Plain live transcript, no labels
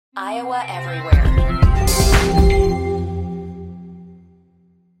Iowa Everywhere.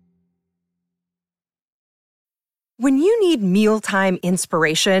 When you need mealtime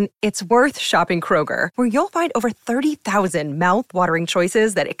inspiration, it's worth shopping Kroger, where you'll find over 30,000 mouth-watering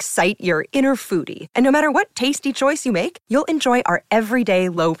choices that excite your inner foodie. And no matter what tasty choice you make, you'll enjoy our everyday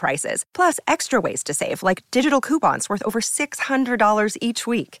low prices, plus extra ways to save, like digital coupons worth over $600 each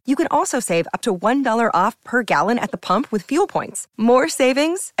week. You can also save up to $1 off per gallon at the pump with fuel points. More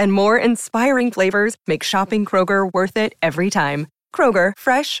savings and more inspiring flavors make shopping Kroger worth it every time. Kroger,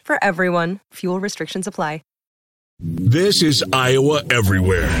 fresh for everyone. Fuel restrictions apply. This is Iowa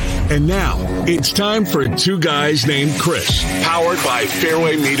Everywhere. And now, it's time for Two Guys Named Chris, powered by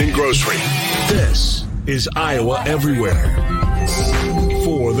Fairway Meat and Grocery. This is Iowa Everywhere.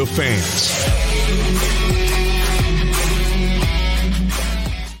 For the fans.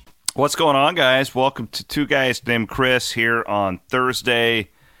 What's going on, guys? Welcome to Two Guys Named Chris here on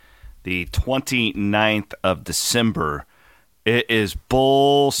Thursday, the 29th of December. It is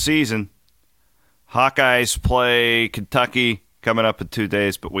bowl season. Hawkeyes play Kentucky coming up in 2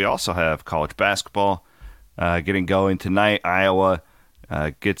 days, but we also have college basketball getting going tonight. Iowa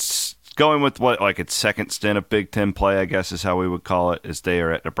gets going with its second stint of Big Ten play, I guess is how we would call it, as they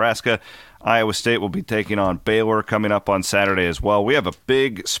are at Nebraska. Iowa State will be taking on Baylor coming up on Saturday as well. We have a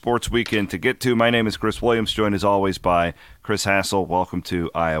big sports weekend to get to. My name is Chris Williams, joined as always by Chris Hassel. Welcome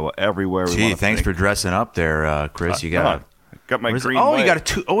to Iowa Everywhere. Gee, thanks for dressing up there, Chris. You got got my green. Oh, wave. you got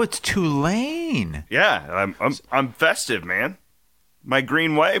it's Tulane. Yeah, I'm festive, man. My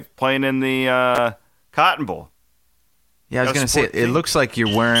green wave playing in the Cotton Bowl. Yeah, I was going to say, it looks like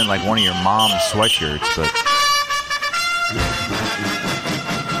you're wearing like one of your mom's sweatshirts, but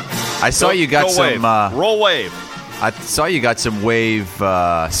I saw you got some roll wave. I saw you got some wave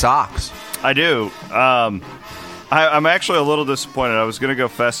socks. I do. I'm actually a little disappointed. I was going to go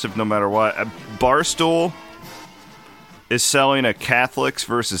festive no matter what. Barstool is selling a Catholics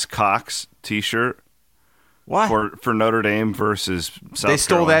versus Cox T-shirt. What? For Notre Dame versus South They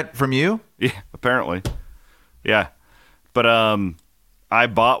stole Carolina. that from you? Yeah, apparently. Yeah. But I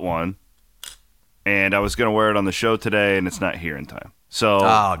bought one, and I was going to wear it on the show today, and it's not here in time. So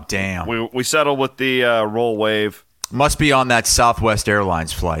oh, damn. We settled with the roll wave. Must be on that Southwest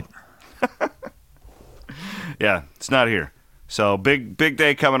Airlines flight. Yeah, it's not here. So big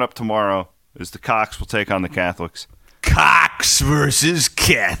day coming up tomorrow is the Cox will take on the Catholics. Cox versus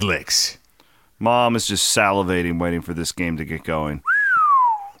Catholics. Mom is just salivating, waiting for this game to get going.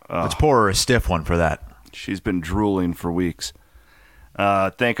 Let's pour her a stiff one for that. She's been drooling for weeks.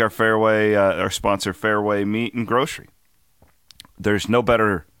 Thank our sponsor, Fairway Meat and Grocery. There's no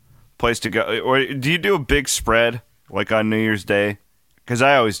better place to go. Or do you do a big spread like on New Year's Day? Because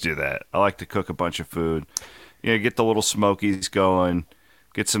I always do that. I like to cook a bunch of food. Get the little smokies going.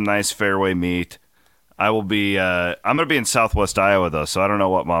 Get some nice Fairway meat. I'm going to be in Southwest Iowa, though, so I don't know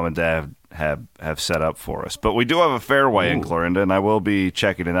what Mom and Dad have set up for us. But we do have a Fairway in Clarinda, and I will be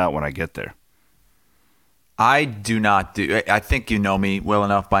checking it out when I get there. I do not do. I think you know me well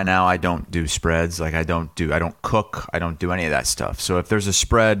enough by now. I don't do spreads. Like I don't cook. I don't do any of that stuff. So if there's a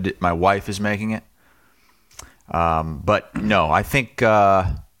spread, my wife is making it. But no, I think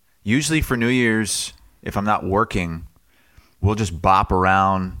usually for New Year's, if I'm not working, we'll just bop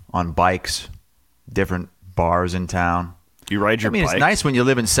around on bikes, different bars in town. You ride your bike? It's nice when you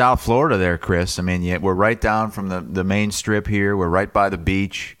live in South Florida there, Chris. We're right down from the main strip here. We're right by the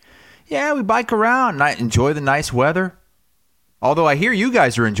beach. Yeah, we bike around and enjoy the nice weather. Although I hear you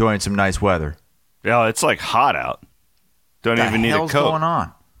guys are enjoying some nice weather. Yeah, it's like hot out. Don't even need a coat. What's going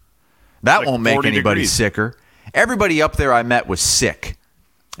on? That won't make anybody sicker. Everybody up there I met was sick.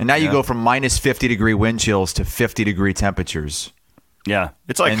 And now you go from minus 50-degree wind chills to 50-degree temperatures. Yeah,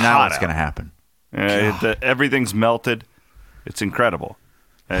 it's like and hot now what's out. going to happen? Everything's melted. It's incredible.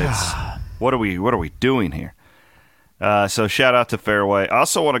 What are we doing here? So shout out to Fairway. I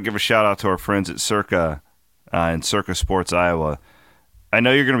also want to give a shout out to our friends at Circa and Circa Sports Iowa. I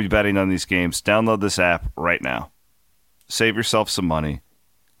know you're going to be betting on these games. Download this app right now. Save yourself some money.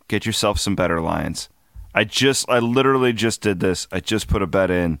 Get yourself some better lines. I literally just did this. I just put a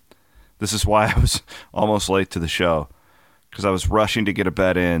bet in. This is why I was almost late to the show, because I was rushing to get a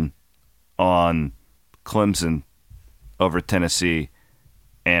bet in on Clemson over Tennessee,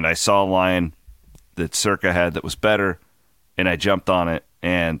 and I saw a line that Circa had that was better, and I jumped on it,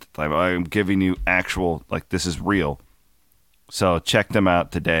 and I'm giving you actual, this is real. So check them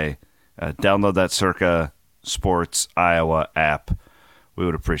out today. Download that Circa Sports Iowa app. We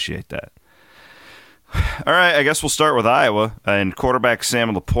would appreciate that. All right, I guess we'll start with Iowa and quarterback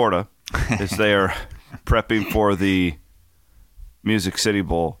Sam Laporta as they are prepping for the Music City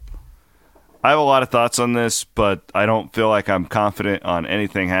Bowl. I have a lot of thoughts on this, but I don't feel like I'm confident on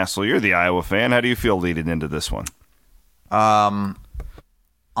anything. Hassel, you're the Iowa fan. How do you feel leading into this one?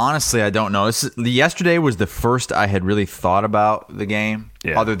 Honestly, I don't know. Yesterday was the first I had really thought about the game,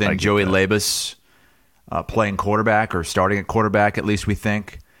 other than Joey Labus playing quarterback or starting at quarterback, at least we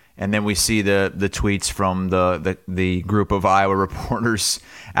think. And then we see the tweets from the group of Iowa reporters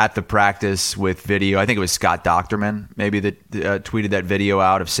at the practice with video. I think it was Scott Docterman maybe that tweeted that video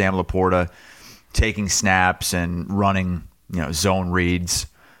out of Sam Laporta taking snaps and running, zone reads.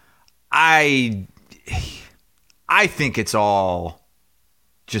 I think it's all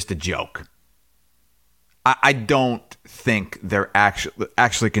just a joke. I don't think they're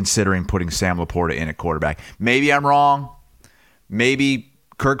actually considering putting Sam Laporta in at quarterback. Maybe I'm wrong. Maybe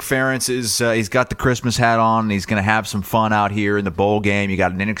Kirk Ferentz he's got the Christmas hat on and he's going to have some fun out here in the bowl game. You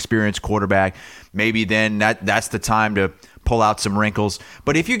got an inexperienced quarterback. Maybe then that's the time to pull out some wrinkles.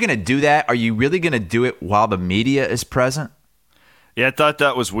 But if you're going to do that, are you really going to do it while the media is present? Yeah, I thought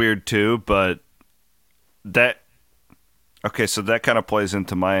that was weird too, but okay, so that kind of plays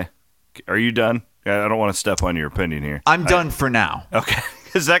into my. Are you done? I don't want to step on your opinion here. I'm done for now. Okay,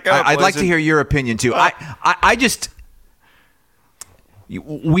 is that kind of? I'd like to hear your opinion too. I just.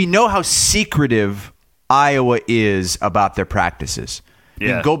 We know how secretive Iowa is about their practices.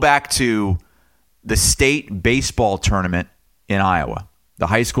 Yeah. You go back to the state baseball tournament in Iowa, the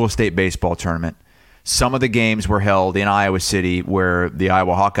high school state baseball tournament. Some of the games were held in Iowa City where the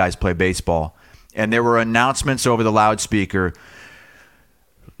Iowa Hawkeyes play baseball. And there were announcements over the loudspeaker.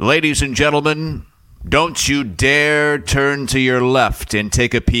 Ladies and gentlemen, don't you dare turn to your left and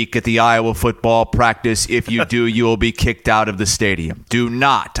take a peek at the Iowa football practice. If you do, you will be kicked out of the stadium. Do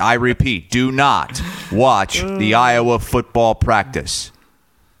not, I repeat, do not watch the Iowa football practice.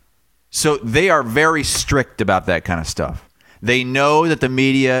 So they are very strict about that kind of stuff. They know that the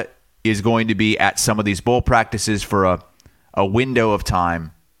media is going to be at some of these bowl practices for a window of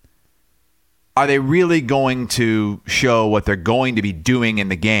time. Are they really going to show what they're going to be doing in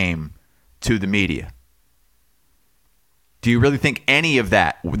the game to the media? Do you really think any of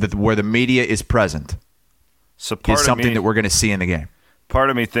that, where the media is present, is something that we're going to see in the game? Part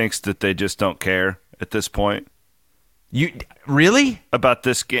of me thinks that they just don't care at this point. You really? About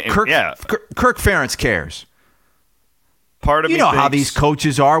this game? Kirk Ferentz cares. Part of me how these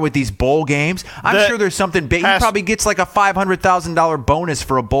coaches are with these bowl games. I'm sure there's something big. He probably gets like a $500,000 bonus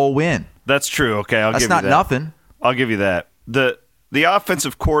for a bowl win. That's true. Okay, That's not nothing. I'll give you that. The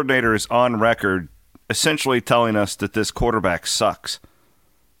offensive coordinator is on record essentially telling us that this quarterback sucks.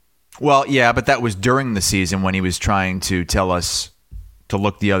 Well, yeah, but that was during the season when he was trying to tell us to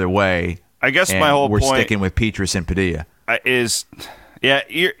look the other way. I guess my whole point, we're sticking with Petrus and Padilla.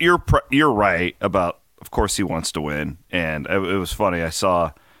 You're right about. Of course, he wants to win, and it was funny. I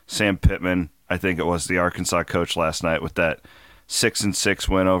saw Sam Pittman, I think it was the Arkansas coach last night, with that 6-6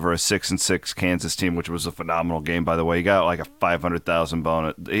 win over a 6-6 Kansas team, which was a phenomenal game, by the way. He got like a $500,000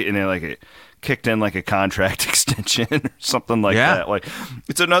 bonus, and it kicked in like a contract extension or something like that. Like,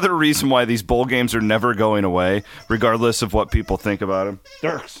 it's another reason why these bowl games are never going away, regardless of what people think about them.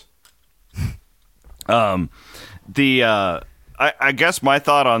 Dirks. I guess my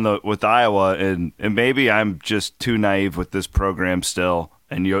thought with Iowa, and maybe I'm just too naive with this program still,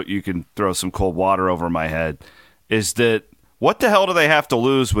 and you can throw some cold water over my head, is that what the hell do they have to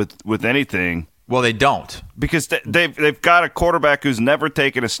lose with anything? Well, they don't, because they've got a quarterback who's never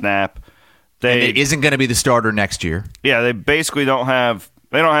taken a snap. And it isn't going to be the starter next year. Yeah, they basically don't have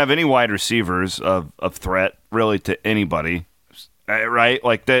any wide receivers of threat really to anybody. Right,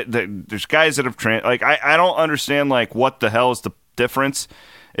 like there's guys that have I don't understand like what the hell is the difference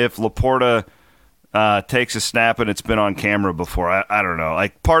if Laporta takes a snap and it's been on camera before. I don't know.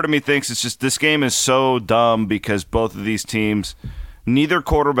 Like, part of me thinks it's just this game is so dumb because both of these teams, neither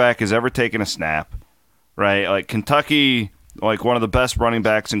quarterback has ever taken a snap. Right, like Kentucky, like one of the best running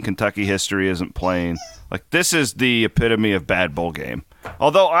backs in Kentucky history isn't playing. Like, this is the epitome of bad bowl game.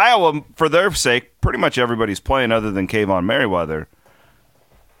 Although Iowa, for their sake, pretty much everybody's playing other than Kayvon Merriweather.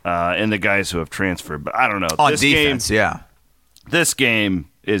 And the guys who have transferred. But I don't know. On defense, This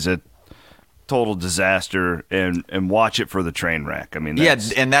game is a total disaster, and watch it for the train wreck. I mean,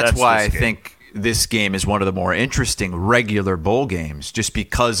 that's why I think this game is one of the more interesting regular bowl games, just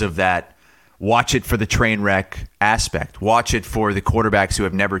because of that watch it for the train wreck aspect. Watch it for the quarterbacks who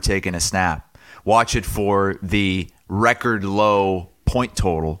have never taken a snap. Watch it for the record low point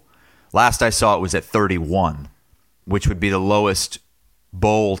total. Last I saw it was at 31, which would be the lowest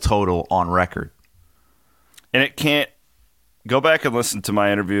bowl total on record. And it can't go back and listen to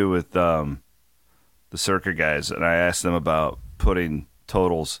my interview with the Circa guys, and I asked them about putting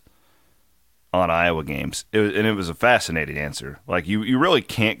totals on Iowa games. It was a fascinating answer. Like, you really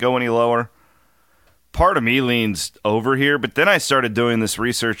can't go any lower. Part of me leans over here, but then I started doing this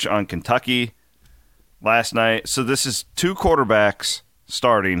research on Kentucky last night. So this is 2 quarterbacks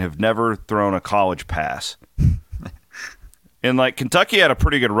starting have never thrown a college pass. And, like, Kentucky had a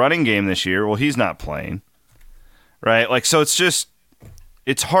pretty good running game this year. Well, he's not playing, right? Like, so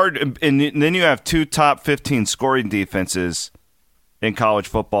it's hard. And then you have 2 top 15 scoring defenses in college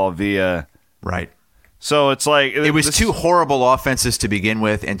football via – right. So it's like it was 2 horrible offenses to begin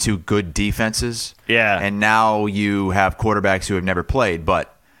with and 2 good defenses. Yeah. And now you have quarterbacks who have never played.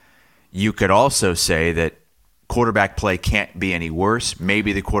 But you could also say that quarterback play can't be any worse.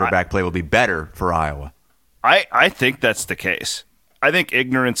 Maybe the quarterback play will be better for Iowa. I think that's the case. I think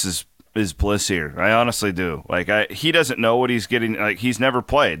ignorance is bliss here. I honestly do. Like, he doesn't know what he's getting. Like, he's never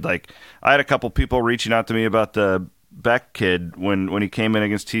played. Like, I had a couple people reaching out to me about the Beck kid when he came in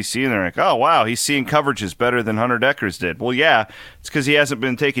against TC, and they're like, oh, wow, he's seeing coverages better than Hunter Deckers did. Well, yeah, it's because he hasn't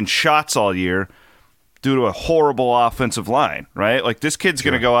been taking shots all year due to a horrible offensive line, right? Like, this kid's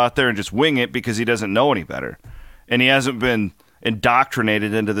going to go out there and just wing it because he doesn't know any better. And he hasn't been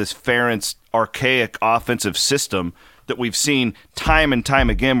indoctrinated into this Ferentz archaic offensive system that we've seen time and time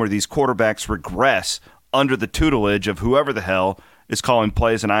again where these quarterbacks regress under the tutelage of whoever the hell is calling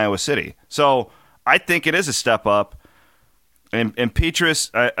plays in Iowa City. So I think it is a step up. And Petrus,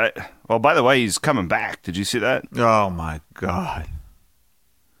 well, by the way, he's coming back. Did you see that? Oh, my God.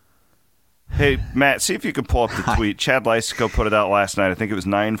 Hey, Matt, see if you can pull up the tweet. Chad Leistikow put it out last night. I think it was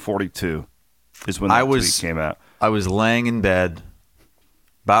 9:42 is when that tweet came out. I was laying in bed,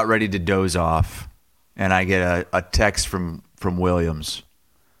 about ready to doze off, and I get a text from Williams.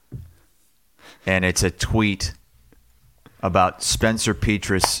 And it's a tweet about Spencer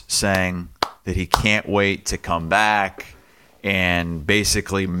Petrus saying that he can't wait to come back and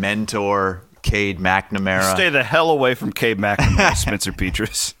basically mentor Cade McNamara. Stay the hell away from Cade McNamara, Spencer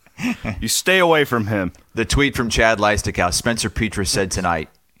Petrus. You stay away from him. The tweet from Chad Leistikow. Spencer Petrus said tonight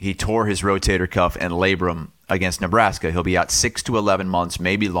he tore his rotator cuff and labrum against Nebraska. He'll be out 6 to 11 months,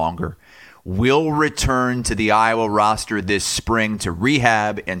 maybe longer. Will return to the Iowa roster this spring to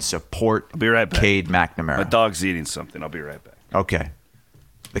rehab and support I'll be right back. Cade McNamara. My dog's eating something. I'll be right back. Okay.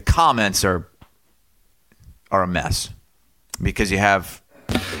 The comments are a mess because you have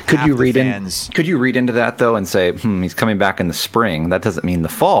Could you read fans. Could you read into that though and say, he's coming back in the spring? That doesn't mean the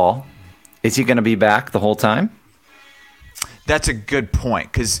fall. Is he going to be back the whole time? That's a good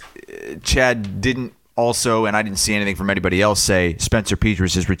point because Chad didn't also, and I didn't see anything from anybody else, say Spencer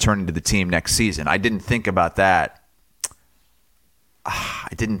Petrus is returning to the team next season. I didn't think about that.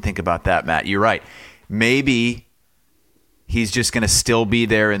 Matt. You're right. Maybe he's just going to still be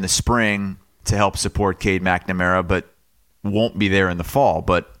there in the spring to help support Cade McNamara, but won't be there in the fall.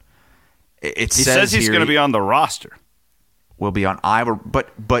 But he says he's going to be on the roster. Will be on Iowa,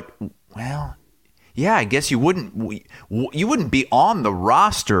 but well, yeah, I guess you wouldn't be on the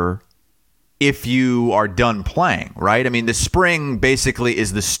roster if you are done playing, right? I mean, the spring basically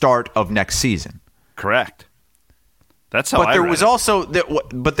is the start of next season. Correct. That's how. But there was also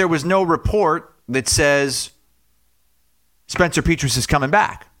but there was no report that says Spencer Petrus is coming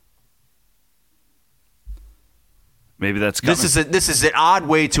back. Maybe that's coming. This is an odd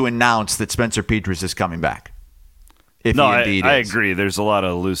way to announce that Spencer Petrus is coming back. I agree. There's a lot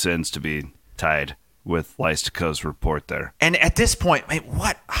of loose ends to be tied with Leistikow's report there. And at this point,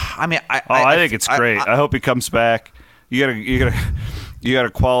 what? I mean, I think it's great. I hope he comes back. You got a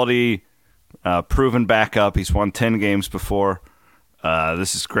quality, proven backup. He's won 10 games before.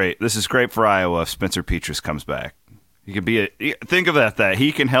 This is great. This is great for Iowa if Spencer Petrus comes back. He could be think of that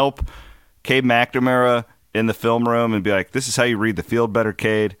he can help Cade McNamara in the film room and be like, this is how you read the field better,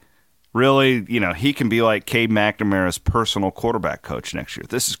 Cade. Really, he can be like Cade McNamara's personal quarterback coach next year.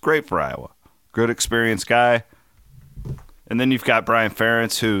 This is great for Iowa. Good experienced guy. And then you've got Brian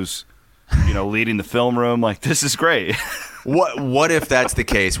Ferentz who's, leading the film room. Like, this is great. What if that's the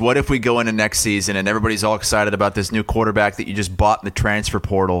case? What if we go into next season and everybody's all excited about this new quarterback that you just bought in the transfer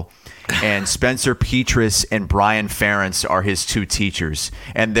portal, and Spencer Petrus and Brian Ferentz are his two teachers,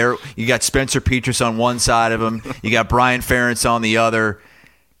 and you got Spencer Petrus on one side of him, you got Brian Ferentz on the other,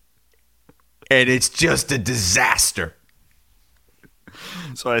 and it's just a disaster.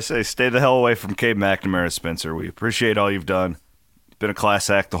 So I say, stay the hell away from Cade McNamara, Spencer. We appreciate all you've done. You've been a class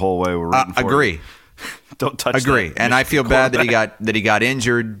act the whole way. We're rooting for agree. You. Don't touch. Agree. And I feel bad that he got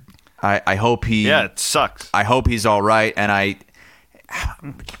injured. I hope he. Yeah, it sucks. I hope he's all right, and I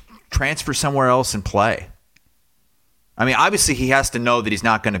transfer somewhere else and play. I mean, obviously he has to know that he's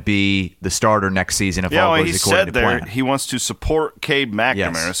not going to be the starter next season if all goes he according said to there plan. he wants to support Cade McNamara,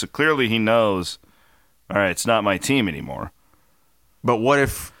 Yes. so clearly he knows, all right, it's not my team anymore. But what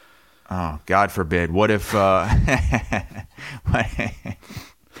if, oh, God forbid, what if,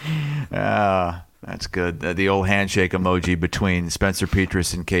 that's good. The old handshake emoji between Spencer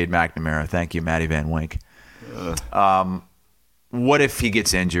Petras and Cade McNamara. Thank you, Matty Van Wink. What if he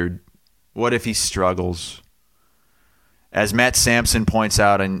gets injured? What if he struggles? As Matt Sampson points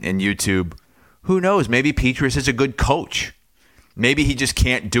out in YouTube, who knows? Maybe Petras is a good coach. Maybe he just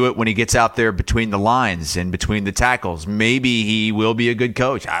can't do it when he gets out there between the lines and between the tackles. Maybe he will be a good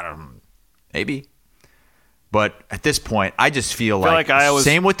coach. I don't know. Maybe. But at this point, I just feel like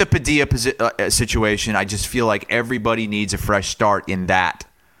same with the Padilla situation. I just feel like everybody needs a fresh start in that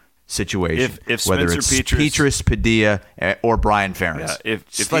situation. If whether Spencer it's Petras, Padilla, or Brian Ferentz. Yeah,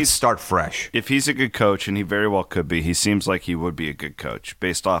 Let's start fresh. If he's a good coach, and he very well could be, he seems like he would be a good coach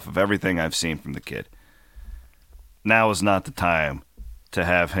based off of everything I've seen from the kid. Now is not the time to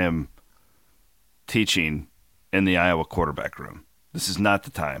have him teaching in the Iowa quarterback room. This is not the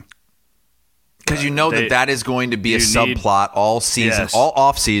time. Because you know that is going to be a subplot all season, all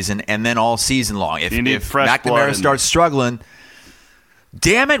off season, and then all season long. If McNamara starts struggling,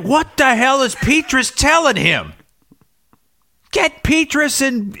 damn it, what the hell is Petras telling him? Get Petras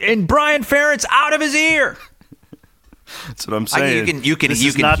and Brian Ferentz out of his ear. That's what I'm saying. You can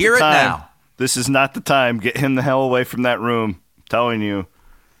hear it now. This is not the time. Get him the hell away from that room. I'm telling you.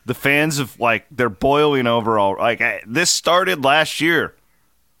 The fans they're boiling over all. This started last year.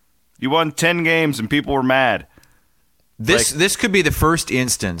 You won 10 games and people were mad. This could be the first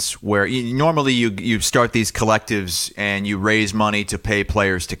instance where normally you start these collectives and you raise money to pay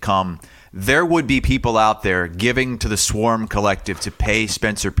players to come. There would be people out there giving to the Swarm Collective to pay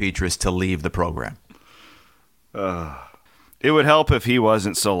Spencer Petras to leave the program. It would help if he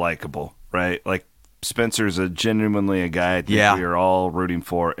wasn't so likable, right? Like Spencer's genuinely a guy I think we are all rooting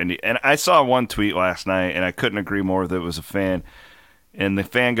for. And I saw one tweet last night and I couldn't agree more that it was a fan. And the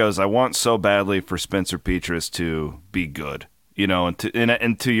fan goes, I want so badly for Spencer Petras to be good. And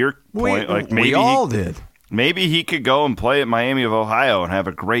to your point, maybe we all did. Maybe he could go and play at Miami of Ohio and have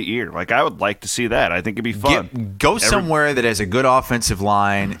a great year. I would like to see that. I think it'd be fun. Go somewhere that has a good offensive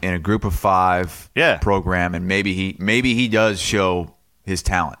line in a group of 5 program, and maybe he does show his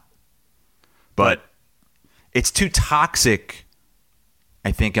talent. But it's too toxic,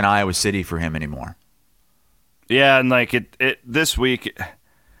 I think, in Iowa City for him anymore. Yeah, and it this week,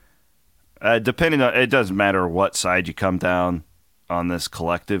 depending on, it doesn't matter what side you come down on this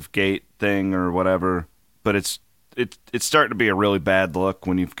collective gate thing or whatever, but it's starting to be a really bad look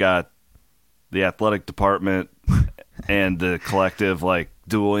when you've got the athletic department and the collective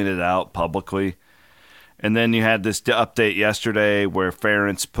dueling it out publicly. And then you had this update yesterday where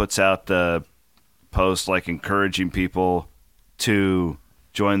Ferentz puts out the post encouraging people to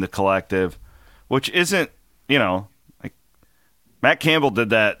join the collective, which isn't, Matt Campbell did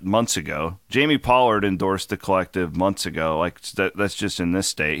that months ago. Jamie Pollard endorsed the collective months ago. That's just in this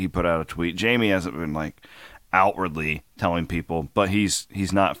state. He put out a tweet. Jamie hasn't been outwardly telling people, but he's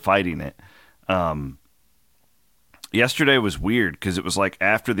not fighting it. Yesterday was weird because it was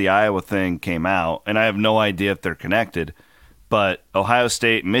after the Iowa thing came out, and I have no idea if they're connected, but Ohio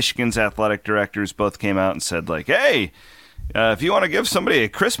State and Michigan's athletic directors both came out and said hey, if you want to give somebody a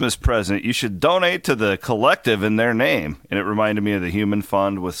Christmas present, you should donate to the collective in their name. And it reminded me of the Human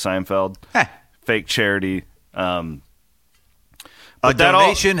Fund with Seinfeld. Fake charity. A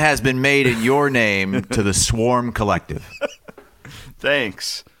donation has been made in your name to the Swarm Collective.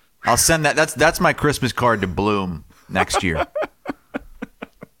 Thanks. I'll send that. That's my Christmas card to Bloom next year.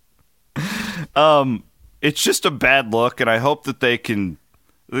 It's just a bad look, and I hope that they can...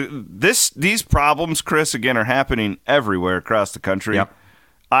 These problems, Chris, again, are happening everywhere across the country. Yep.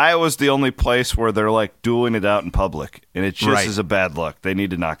 Iowa's the only place where they're dueling it out in public, and it just is a bad look. They need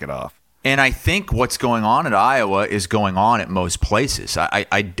to knock it off. And I think what's going on at Iowa is going on at most places.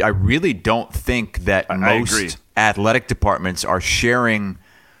 I really don't think that most athletic departments are sharing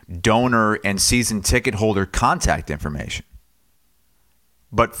donor and season ticket holder contact information.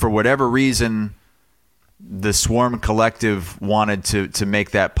 But for whatever reason, the Swarm Collective wanted to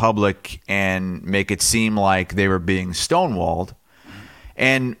make that public and make it seem like they were being stonewalled.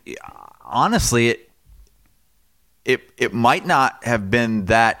 And honestly, it might not have been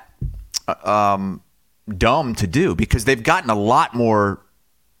that dumb to do because they've gotten a lot more.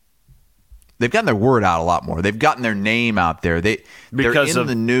 They've gotten their word out a lot more. They've gotten their name out there. They're in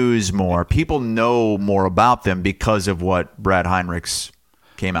the news more. People know more about them because of what Brad Heinrichs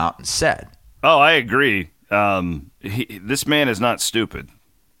came out and said. Oh, I agree. This man is not stupid.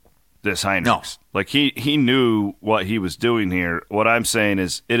 This Heinrichs. No. Like, he knew what he was doing here. What I'm saying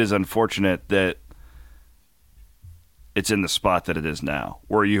is it is unfortunate that it's in the spot that it is now,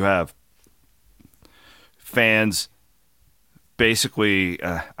 where you have fans basically,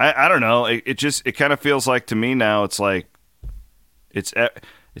 I don't know. It kind of feels like to me now it's like it's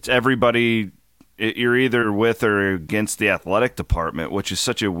everybody. You're either with or against the athletic department, which is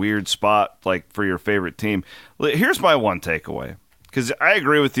such a weird spot, like, for your favorite team. Here's my one takeaway, because I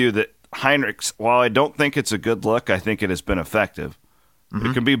agree with you that Heinrichs, while I don't think it's a good look, I think it has been effective. Mm-hmm.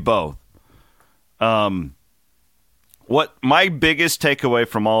 It can be both. What my biggest takeaway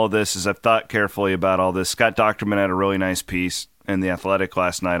from all of this is, I've thought carefully about all this. Scott Docterman had a really nice piece in The Athletic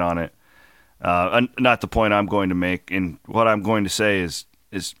last night on it. Not the point I'm going to make, and what I'm going to say is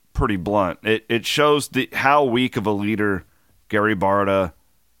pretty blunt. It shows how weak of a leader Gary Barta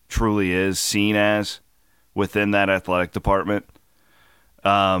truly is seen as within that athletic department.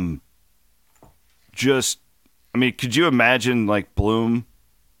 Could you imagine, like, Bloom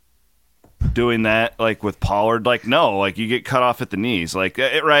doing that, like, with Pollard? Like, no, like, you get cut off at the knees, like,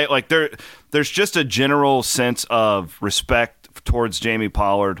 right? Like, there's just a general sense of respect towards Jamie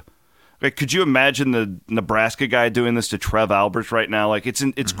Pollard. Like, could you imagine the Nebraska guy doing this to Trev Alberts right now? Like,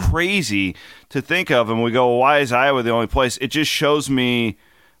 it's crazy to think of, and we go, well, why is Iowa the only place? It just shows me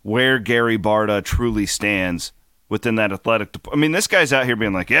where Gary Barta truly stands within that athletic department. I mean, this guy's out here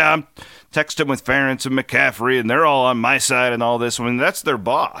being like, yeah, I'm texting with Ferentz and McCaffrey, and they're all on my side and all this. I mean, that's their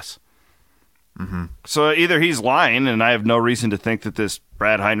boss. Mm-hmm. So either he's lying, and I have no reason to think that this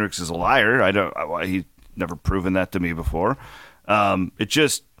Brad Heinrichs is a liar. He's never proven that to me before.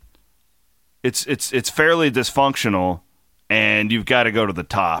 It's fairly dysfunctional, and you've got to go to the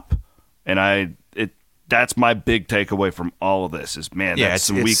top. And that's my big takeaway from all of this is, man, that's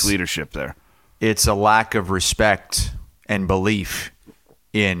some weak leadership there. It's a lack of respect and belief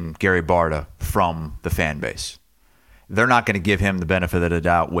in Gary Barta from the fan base. They're not going to give him the benefit of the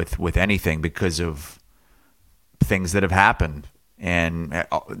doubt with anything because of things that have happened and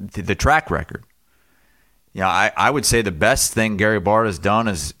the track record. You know, I would say the best thing Gary Barta has done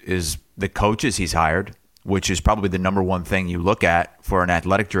is the coaches he's hired, which is probably the number one thing you look at for an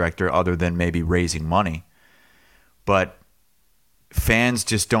athletic director other than maybe raising money. But fans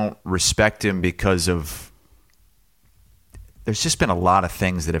just don't respect him because of there's just been a lot of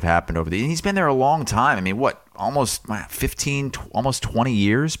things that have happened over the. He's been there a long time. I mean, what, almost 15, almost 20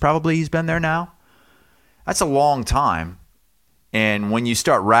 years probably he's been there now. That's a long time. And when you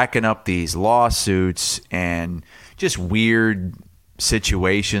start racking up these lawsuits and just weird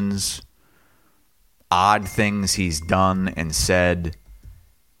situations, odd things he's done and said,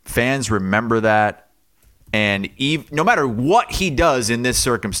 fans remember that. And no matter what he does in this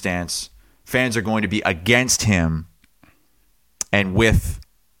circumstance, fans are going to be against him and with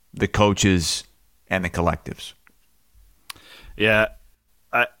the coaches and the collectives. Yeah.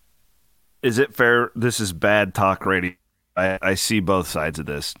 Is it fair? This is bad talk radio. I see both sides of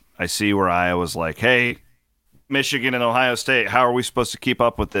this. I see where Iowa's like, hey, Michigan and Ohio State, how are we supposed to keep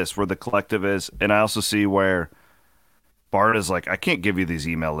up with this, where the collective is? And I also see where Barta's like, I can't give you these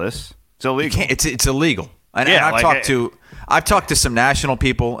email lists. It's illegal. It's illegal. And I've talked to some national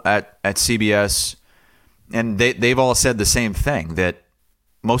people at CBS, and they've all said the same thing, that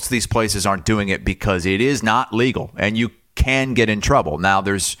most of these places aren't doing it because it is not legal and you can get in trouble. Now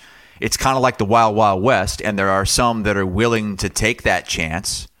it's kind of like the Wild Wild West, and there are some that are willing to take that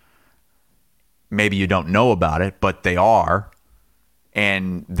chance. Maybe you don't know about it, but they are.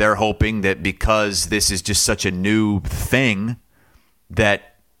 And they're hoping that because this is just such a new thing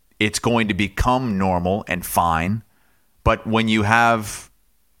that it's going to become normal and fine. But when you have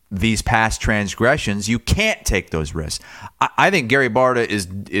these past transgressions, you can't take those risks. I think Gary Barta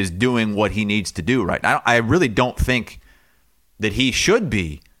is doing what he needs to do right now. I really don't think that he should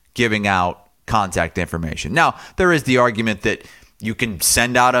be giving out contact information. Now, there is the argument that you can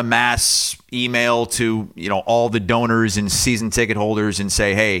send out a mass email to, all the donors and season ticket holders and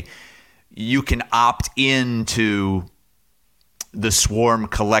say, hey, you can opt into the Swarm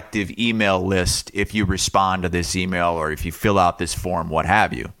Collective email list if you respond to this email or if you fill out this form, what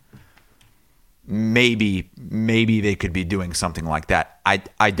have you. Maybe they could be doing something like that.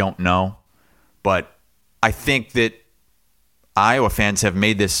 I don't know. But I think that Iowa fans have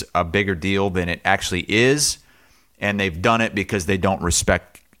made this a bigger deal than it actually is, and they've done it because they don't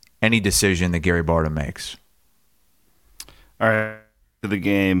respect any decision that Gary Barta makes. All right, to the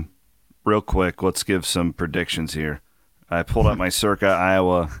game, real quick, let's give some predictions here. I pulled up my Circa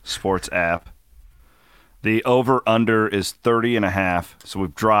Iowa Sports app. The over-under is 30.5, so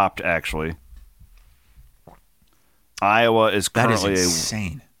we've dropped, actually. Iowa is That is currently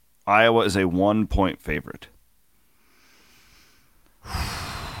insane. Iowa is a 1-point favorite.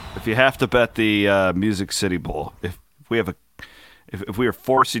 If you have to bet the Music City Bowl, if we are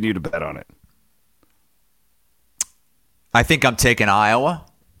forcing you to bet on it, I think I'm taking Iowa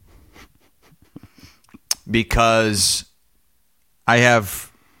because I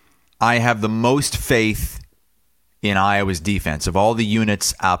have the most faith in Iowa's defense. Of all the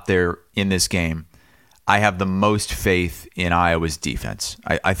units out there in this game, I have the most faith in Iowa's defense.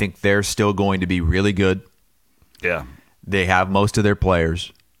 I think they're still going to be really good. yeah. They have most of their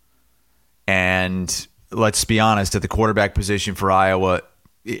players. And let's be honest, at the quarterback position for Iowa,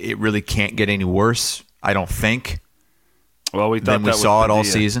 it really can't get any worse, I don't think. Well, we thought Then we that saw with it all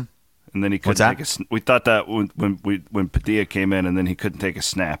Padilla, season. and then he What's couldn't that? take we thought that when Padilla came in, and then he couldn't take a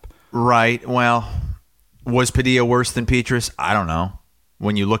snap. Right. Well, was Padilla worse than Petrus? I don't know.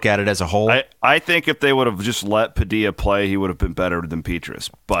 When you look at it as a whole. I think if they would have just let Padilla play, he would have been better than Petrus.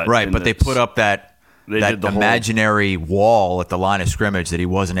 But Right, but they put up that did the whole- imaginary wall at the line of scrimmage that he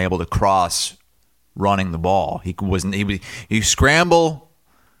wasn't able to cross running the ball. You scramble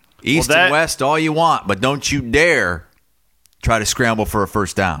east and west all you want, but don't you dare try to scramble for a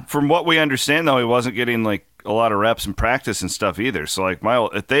first down. From what we understand, though, he wasn't getting like a lot of reps in practice and stuff either. So, like,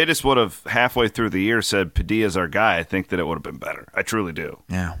 if they just would have halfway through the year said Padilla's our guy, I think that it would have been better. I truly do.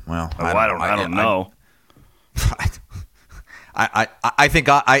 Yeah, well, I don't know. I think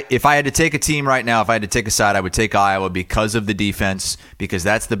if I had to take a team right now, if I had to take a side, I would take Iowa because of the defense, because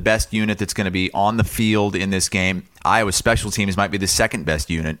that's the best unit that's going to be on the field in this game. Iowa's special teams might be the second best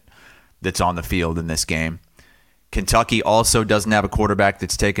unit that's on the field in this game. Kentucky also doesn't have a quarterback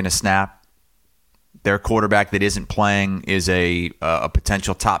that's taken a snap. Their quarterback that isn't playing is a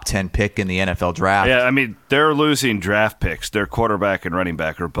potential top 10 pick in the NFL draft. Yeah, I mean, they're losing draft picks. Their quarterback and running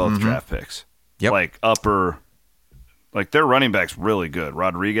back are both draft picks. Yep. Like their running back's really good.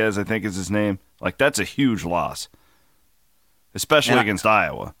 Rodriguez, I think is his name. Like, that's a huge loss, especially against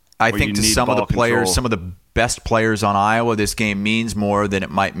Iowa. I where think you to need some of the ball players, control. some of the best players on Iowa, this game means more than it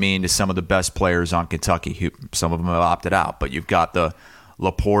might mean to some of the best players on Kentucky. Some of them have opted out, but you've got the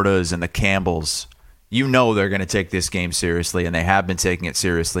Laportas and the Campbells. You know they're going to take this game seriously, and they have been taking it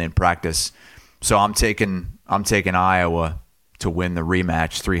seriously in practice. So I'm taking Iowa to win the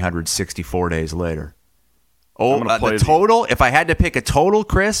rematch 364 days later. Oh, I'm gonna play the total. If I had to pick a total,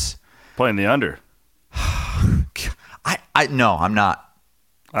 Chris, Playing the under. no, I'm not.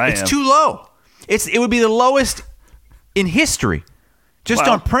 It's am. too low. It would be the lowest in history. Just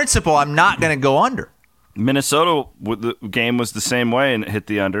Well- on principle, I'm not going to go under. Minnesota, the game was the same way and it hit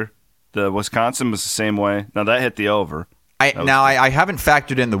the under. The Wisconsin was the same way. Now that hit the over. I haven't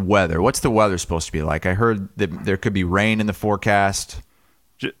factored in the weather. What's the weather supposed to be like? I heard that there could be rain in the forecast.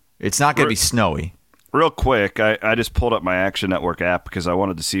 It's not going to be snowy. Real quick, I just pulled up my Action Network app because I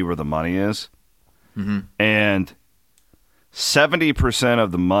wanted to see where the money is. Mm-hmm. And 70%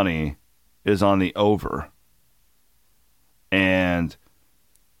 of the money is on the over. And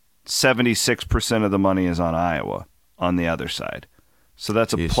 76% of the money is on Iowa on the other side. So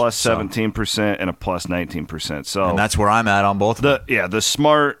that's a plus 17% and a plus 19%. So, And that's where I'm at on both of them. the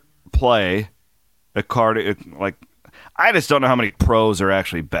smart play, I just don't know how many pros are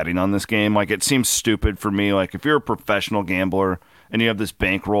actually betting on this game. Like, it seems stupid for me. Like, if you're a professional gambler and you have this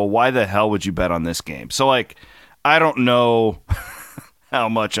bankroll, why the hell would you bet on this game? So, like, I don't know how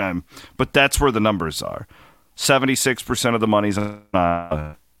much but that's where the numbers are. 76% of the money's on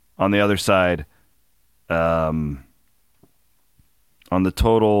the other side. On the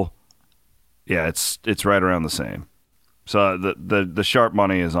total, yeah, it's right around the same. So the sharp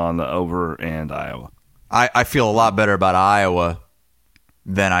money is on the over and Iowa. I feel a lot better about Iowa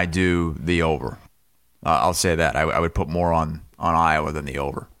than I do the over. I'll say that. I would put more on Iowa than the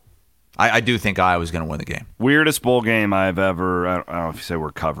over. I do think Iowa's going to win the game. Weirdest bowl game I've ever, I don't know if you say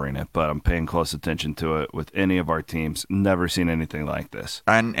we're covering it, but I'm paying close attention to it with any of our teams. Never seen anything like this.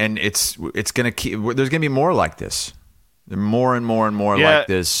 And it's going to keep, there's going to be more like this. More and more and more like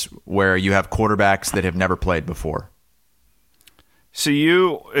this, where you have quarterbacks that have never played before. So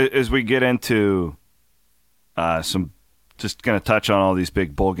as we get into just going to touch on all these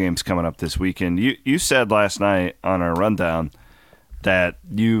big bowl games coming up this weekend. You said last night on our rundown that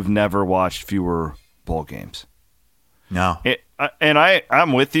you've never watched fewer bowl games. No.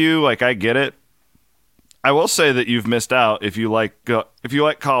 I'm with you. Like, I get it. I will say that you've missed out if you like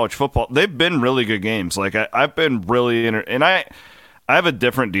college football. They've been really good games. Like, I've been really and I have a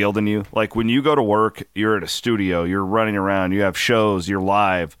different deal than you. Like, when you go to work, you're at a studio, you're running around, you have shows, you're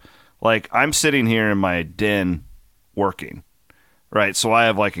live. Like, I'm sitting here in my den working. right? So I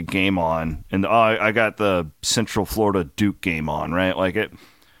have like a game on, and I got the Central Florida Duke game on, right? Like it.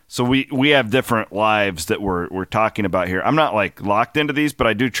 So we have different lives that we're talking about here. I'm not like locked into these, but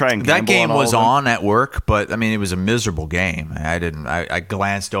I do try and gamble that game on all was of them. on at work, but I mean it was a miserable game. I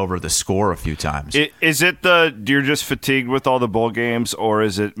glanced over the score a few times. Is it you're just fatigued with all the bowl games, or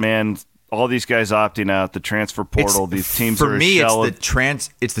is it, man, all these guys opting out, the transfer portal, these teams for are me, a shell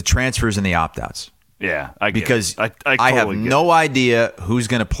it's the transfers and the opt-outs. Yeah, I get because it. I have totally get no it. idea who's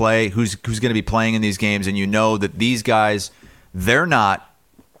going to play, who's going to be playing in these games, and you know that these guys, they're not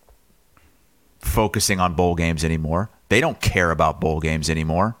focusing on bowl games anymore. They don't care about bowl games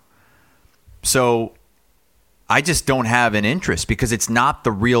anymore. So I just don't have an interest because it's not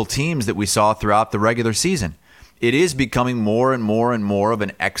the real teams that we saw throughout the regular season. It is becoming more and more and more of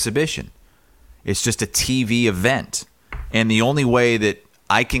an exhibition. It's just a TV event. And the only way that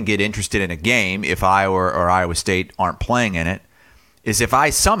I can get interested in a game if Iowa or Iowa State aren't playing in it is if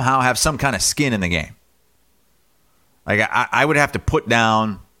I somehow have some kind of skin in the game. Like I would have to put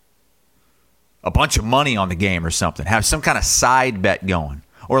down a bunch of money on the game or something, have some kind of side bet going,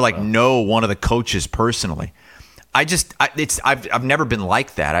 or like know one of the coaches personally. I've never been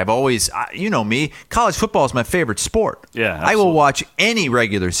like that. I've always, you know me, college football is my favorite sport. Yeah, I will watch any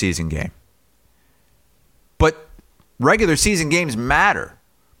regular season game. But regular season games matter.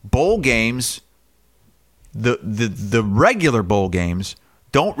 Bowl games, the regular bowl games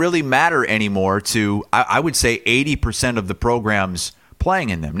don't really matter anymore to, I would say, 80% of the programs playing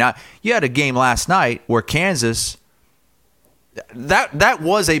in them. Now, you had a game last night where Kansas, that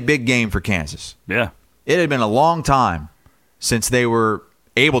was a big game for Kansas. Yeah. It had been a long time since they were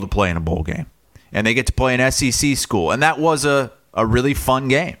able to play in a bowl game. And they get to play an SEC school. And that was a really fun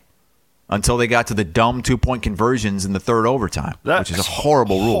game until they got to the dumb 2-point conversions in the third overtime, which is a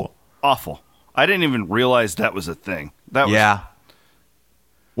horrible rule. Awful. I didn't even realize that was a thing. Yeah.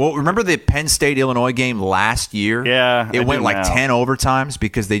 Well, remember the Penn State-Illinois game last year? Yeah, It went like now. 10 overtimes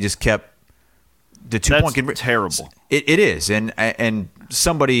because they just kept the 2-point conversion. Terrible. It is. And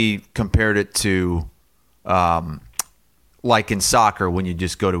somebody compared it to like in soccer when you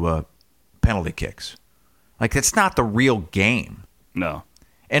just go to a penalty kicks. Like, that's not the real game. No.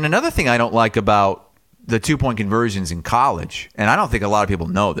 And another thing I don't like about the 2-point conversions in college, and I don't think a lot of people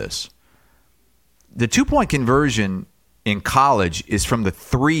know this, the 2-point conversion in college is from the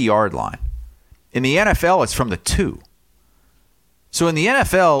 3-yard line. In the NFL, it's from the 2. So in the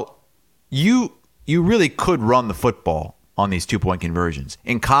NFL, you really could run the football on these 2-point conversions.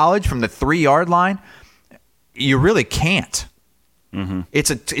 In college, from the 3-yard line, you really can't. Mm-hmm.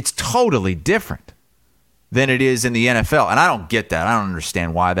 It's totally different than it is in the NFL. And I don't get that. I don't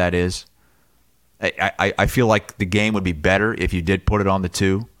understand why that is. I feel like the game would be better if you did put it on the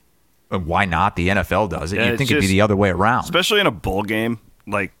 2. And why not? The NFL does it. Yeah, You'd think it'd be the other way around. Especially in a bowl game,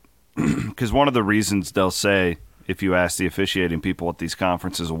 like, because one of the reasons they'll say, if you ask the officiating people at these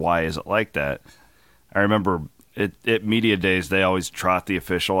conferences, why is it like that? I remember at media days, they always trot the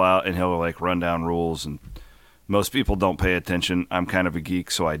official out, and he'll like run down rules, and most people don't pay attention. I'm kind of a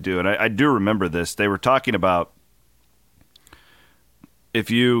geek, so I do. And I do remember this. They were talking about if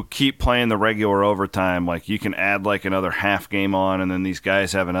you keep playing the regular overtime, like you can add like another half game on, and then these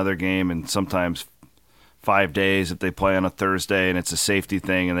guys have another game, and sometimes 5 days if they play on a Thursday, and it's a safety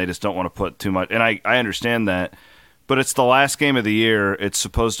thing, and they just don't want to put too much. And I understand that, but it's the last game of the year. It's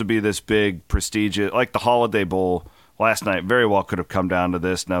supposed to be this big, prestigious, like the Holiday Bowl last night very well could have come down to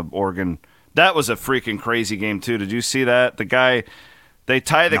this. Now, Oregon, that was a freaking crazy game too. Did you see that? The guy, they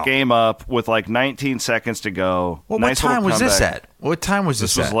tie the game up with like 19 seconds to go. Well, nice what time was this comeback. at? What time was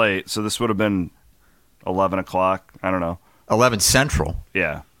this This was at? late, so this would have been 11 o'clock. I don't know. 11 Central.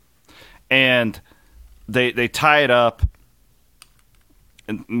 Yeah. And they tie it up,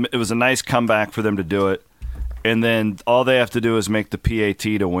 and it was a nice comeback for them to do it. And then all they have to do is make the PAT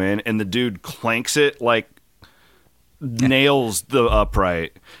to win, and the dude clanks it like nails the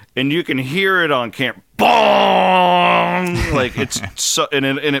upright, and you can hear it on camera. Bong! Like it's so, and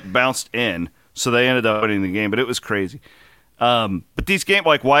it bounced in, so they ended up winning the game. But it was crazy. But these games,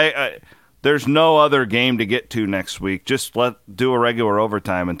 like why? There's no other game to get to next week. Just do a regular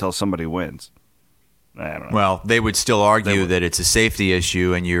overtime until somebody wins. I don't know. Well, they would still argue that it's a safety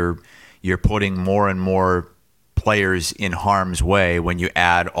issue, and you're putting more and more players in harm's way when you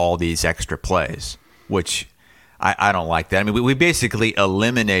add all these extra plays, which I don't like that. I mean, we basically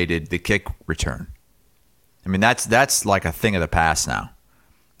eliminated the kick return. I mean, that's like a thing of the past now.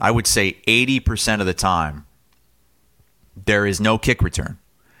 I would say 80% of the time there is no kick return.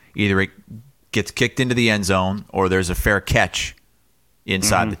 Either it gets kicked into the end zone or there's a fair catch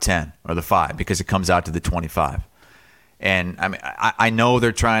inside the 10 or the 5 because it comes out to the 25. And I mean, I know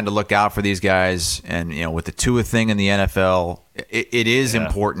they're trying to look out for these guys, and with the Tua thing in the NFL, it is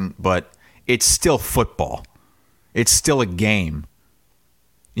important, but it's still football. It's still a game.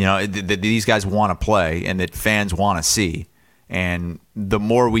 That these guys want to play and that fans want to see. And the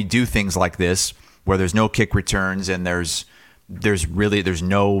more we do things like this, where there's no kick returns and there's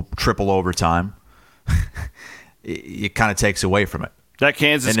no triple overtime, it kind of takes away from it. That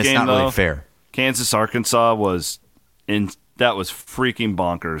Kansas and it's game, not though, really fair. Kansas Arkansas was freaking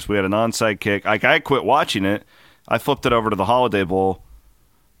bonkers. We had an onside kick. I quit watching it. I flipped it over to the Holiday Bowl,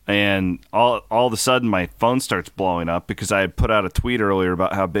 and all of a sudden my phone starts blowing up because I had put out a tweet earlier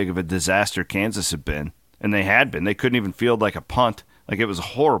about how big of a disaster Kansas had been, and they had been. They couldn't even field like a punt. Like, it was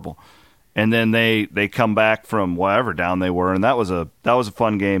horrible. And then they come back from whatever down they were, and that was a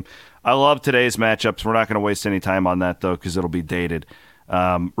fun game. I love today's matchups. We're not going to waste any time on that though, because it'll be dated.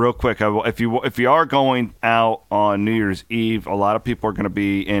 Real quick, if you are going out on New Year's Eve, a lot of people are going to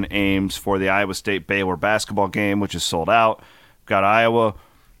be in Ames for the Iowa State Baylor basketball game, which is sold out. We've got Iowa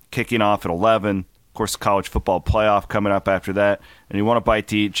kicking off at 11. Of course, the college football playoff coming up after that. And you want a bite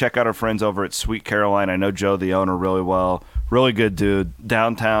to eat, check out our friends over at Sweet Caroline. I know Joe, the owner, really well. Really good dude.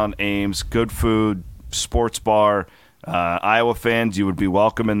 Downtown Ames, good food, sports bar. Iowa fans, you would be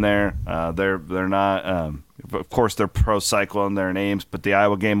welcome in there. They're not, of course, they're pro cyclone. They're in Ames, but the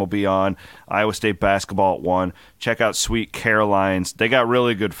Iowa game will be on. Iowa State basketball at 1. Check out Sweet Caroline's. They got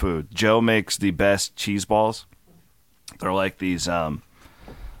really good food. Joe makes the best cheese balls. They're like these,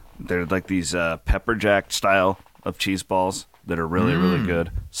 pepper jack style of cheese balls that are really, really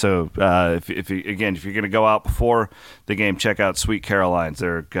good. So if you're going to go out before the game, check out Sweet Caroline's.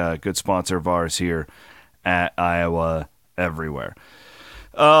 They're a good sponsor of ours here at Iowa Everywhere.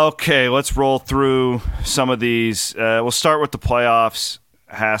 Okay, let's roll through some of these. We'll start with the playoffs.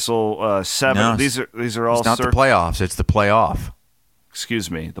 Hassel, 7. No, these are all. It's not the playoffs. It's the playoff.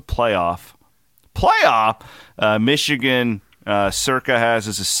 Excuse me, the playoff. Michigan, Circa has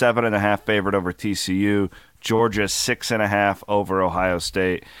as a 7.5 favorite over TCU. Georgia 6.5 over Ohio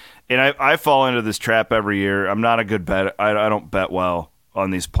State. And I fall into this trap every year. I'm not a good bet. I don't bet well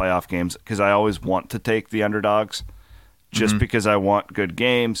on these playoff games because I always want to take the underdogs just because I want good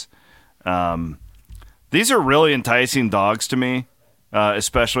games. These are really enticing dogs to me,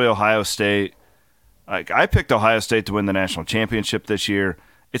 especially Ohio State. I picked Ohio State to win the national championship this year.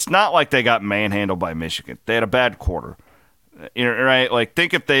 It's not like they got manhandled by Michigan. They had a bad quarter. Right? Like,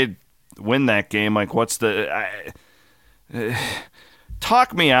 think if they'd win that game, like, what's the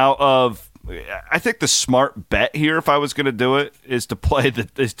talk me out of. I think the smart bet here, if I was going to do it, is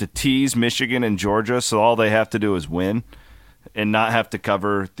to tease Michigan and Georgia, so all they have to do is win and not have to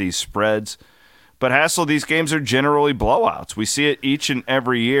cover these spreads. But Hassel, these games are generally blowouts. We see it each and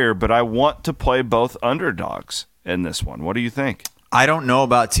every year, but I want to play both underdogs in this one. What do you think? I don't know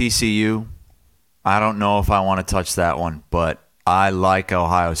about TCU. I don't know if I want to touch that one, but I like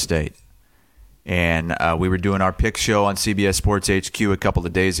Ohio State. And we were doing our pick show on CBS Sports HQ a couple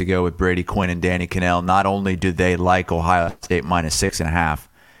of days ago with Brady Quinn and Danny Cannell. Not only do they like Ohio State minus 6.5,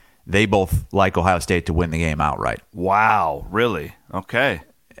 they both like Ohio State to win the game outright. Wow, really? Okay.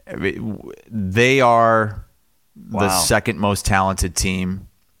 They are the second most talented team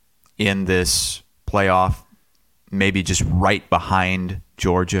in this playoff, maybe just right behind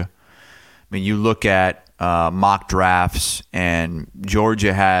Georgia. I mean, you look at mock drafts, and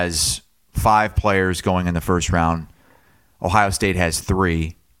Georgia has 5 players going in the first round. Ohio State has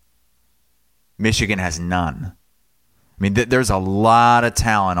 3. Michigan has none. I mean, there's a lot of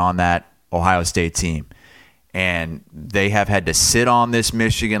talent on that Ohio State team. And they have had to sit on this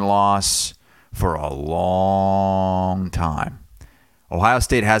Michigan loss for a long time. Ohio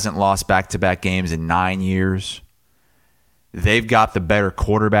State hasn't lost back-to-back games in 9 years. They've got the better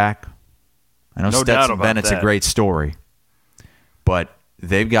quarterback. I know Stetson Bennett's a great story, but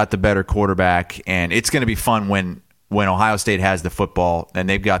they've got the better quarterback, and it's going to be fun when Ohio State has the football, and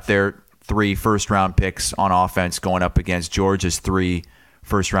they've got their 3 first-round picks on offense going up against Georgia's 3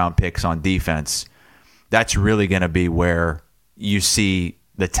 first-round picks on defense. That's really going to be where you see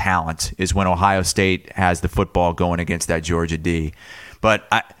the talent, is when Ohio State has the football going against that Georgia D. But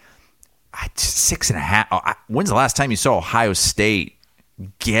 6.5. When's the last time you saw Ohio State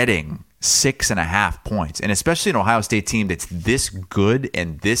getting 6.5 points, and especially an Ohio State team that's this good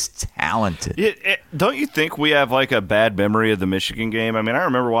and this talented? Don't you think we have like a bad memory of the Michigan game? I mean, I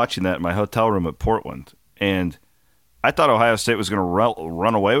remember watching that in my hotel room at Portland, and I thought Ohio State was going to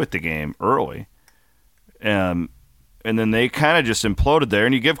run away with the game early. And then they kind of just imploded there,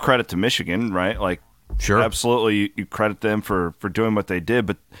 and you give credit to Michigan, right? Like, Sure. Absolutely, you credit them for doing what they did.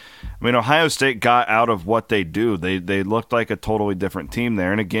 But, I mean, Ohio State got out of what they do. They looked like a totally different team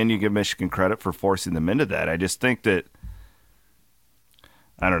there. And, again, you give Michigan credit for forcing them into that. I just think that,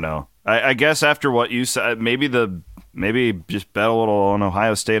 I don't know. I guess after what you said, maybe just bet a little on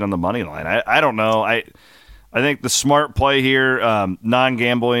Ohio State on the money line. I don't know. I think the smart play here,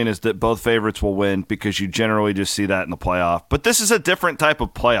 non-gambling, is that both favorites will win because you generally just see that in the playoff. But this is a different type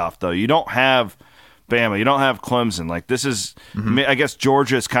of playoff, though. You don't have Bama. You don't have Clemson. Like, this is, I guess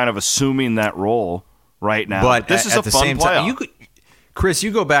Georgia is kind of assuming that role right now. But this is a fun playoff. Chris,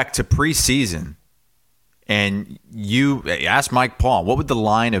 you go back to preseason, and you ask Mike Paul, what would the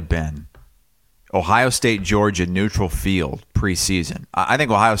line have been? Ohio State, Georgia, neutral field preseason. I think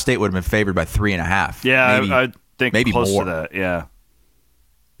Ohio State would have been favored by 3.5. Yeah, I think maybe close more. to that.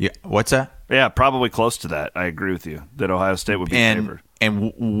 Yeah. What's that? Yeah, probably close to that. I agree with you that Ohio State would be favored.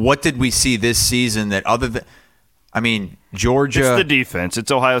 And what did we see this season that other than, I mean, Georgia? It's the defense.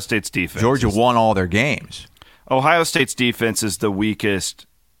 It's Ohio State's defense. Georgia won all their games. Ohio State's defense is the weakest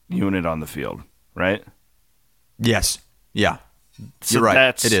unit on the field, right? Yes. Yeah. So you're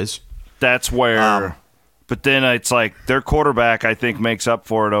right. It is. That's where, but then it's like their quarterback, I think, makes up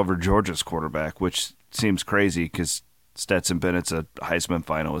for it over Georgia's quarterback, which seems crazy because Stetson Bennett's a Heisman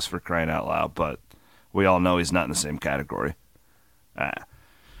finalist, for crying out loud, but we all know he's not in the same category. That's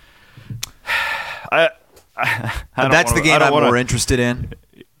the game I'm more interested in.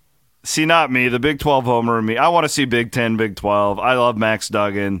 See, not me, the Big 12 homer and me. I want to see Big 10, Big 12. I love Max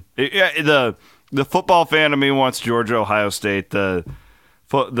Duggan. The football fan of me wants Georgia, Ohio State. The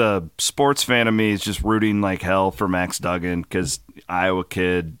sports fan of me is just rooting like hell for Max Duggan because Iowa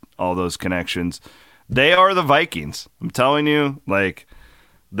kid, all those connections. They are the Vikings. I'm telling you, like,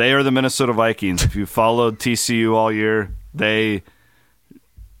 they are the Minnesota Vikings. If you followed TCU all year, they,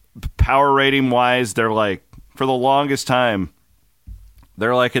 power rating wise, they're like, for the longest time,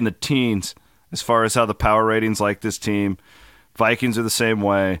 they're like in the teens as far as how the power ratings like this team. Vikings are the same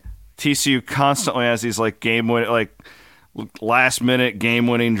way. TCU constantly has these like last minute game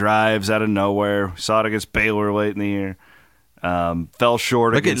winning drives out of nowhere. Saw it against Baylor late in the year. Fell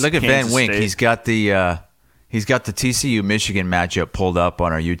short. Look at Van Wink. State. He's got the TCU Michigan matchup pulled up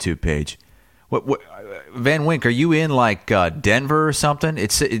on our YouTube page. What Van Wink? Are you in like Denver or something?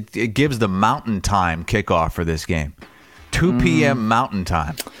 It gives the Mountain Time kickoff for this game, 2 p.m. Mountain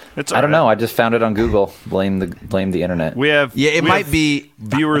Time. I don't know. I just found it on Google. Blame the internet. It might be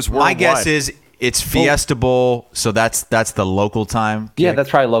viewers worldwide. My guess is it's Fiesta Bowl, so that's the local time. Yeah, that's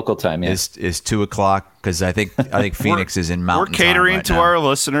probably local time. Yeah, is 2:00 because I think Phoenix is in Mountain. We're catering time right to now. our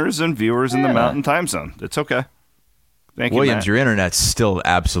listeners and viewers in the Mountain Time Zone. It's okay. Thank you, Williams. Matt. Your internet's still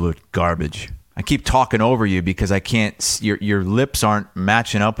absolute garbage. I keep talking over you because I can't. Your lips aren't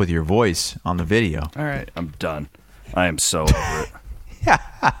matching up with your voice on the video. All right, I'm done. I am so over it.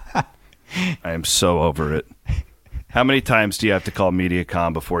 I am so over it. How many times do you have to call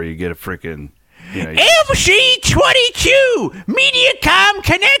MediaCom before you get a freaking FC22 MediaCom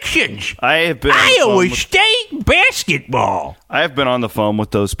connections? I have been Iowa State basketball. I have been on the phone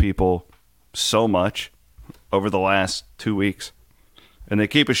with those people so much over the last 2 weeks, and they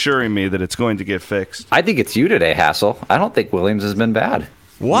keep assuring me that it's going to get fixed. I think it's you today, Hassel. I don't think Williams has been bad.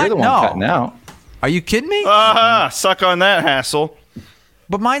 What? You're the one cutting out. Are you kidding me? Suck on that, Hassel.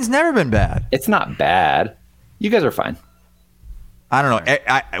 But mine's never been bad. It's not bad. You guys are fine. I don't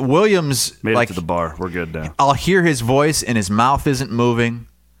know. Williams made it to the bar. We're good now. I'll hear his voice and his mouth isn't moving,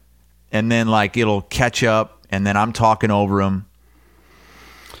 and then like it'll catch up, and then I'm talking over him.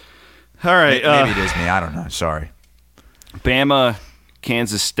 All right, maybe it is me. I don't know. Sorry. Bama,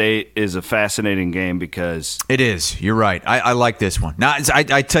 Kansas State is a fascinating game because it is. You're right. I like this one. Now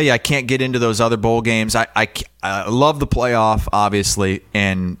I tell you, I can't get into those other bowl games. I love the playoff, obviously,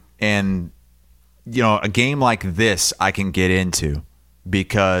 and you know, a game like this I can get into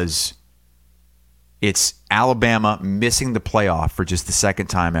because it's Alabama missing the playoff for just the second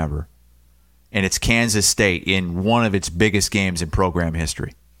time ever, and it's Kansas State in one of its biggest games in program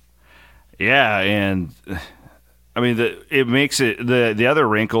history. Yeah, and I mean, it makes it the other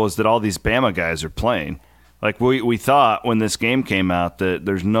wrinkle is that all these Bama guys are playing. Like we thought when this game came out that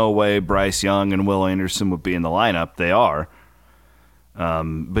there's no way Bryce Young and Will Anderson would be in the lineup. They are.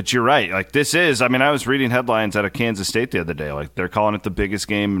 But you're right. Like this is, I mean, I was reading headlines out of Kansas State the other day. Like they're calling it the biggest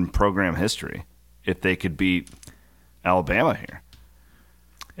game in program history if they could beat Alabama here.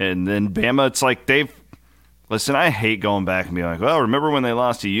 And then Bama, it's like listen, I hate going back and being like, well, remember when they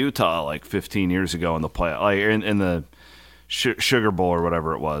lost to Utah like 15 years ago in the play, like in the Sugar Bowl or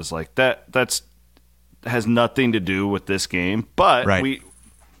whatever it was. Like that's has nothing to do with this game. But right.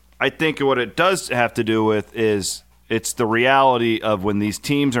 I think what it does have to do with is it's the reality of when these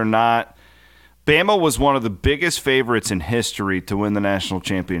teams are not. Bama was one of the biggest favorites in history to win the national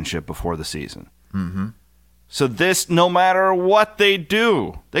championship before the season. Mm-hmm. So this, no matter what they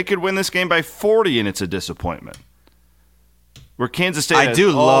do, they could win this game by 40, and it's a disappointment. Where Kansas State has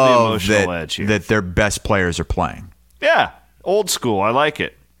all the emotional edge here. That their best players are playing. Yeah, old school. I like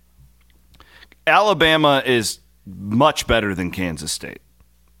it. Alabama is much better than Kansas State.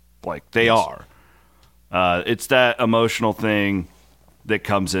 Like, they are. It's that emotional thing that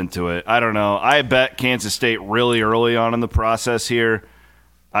comes into it. I don't know. I bet Kansas State really early on in the process here.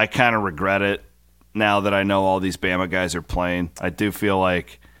 I kind of regret it now that I know all these Bama guys are playing. I do feel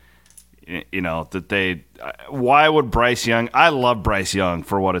like, that they – why would Bryce Young – I love Bryce Young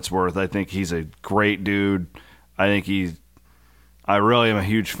for what it's worth. I think he's a great dude. I really am a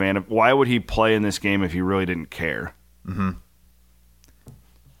huge fan of – why would he play in this game if he really didn't care? Mm-hmm.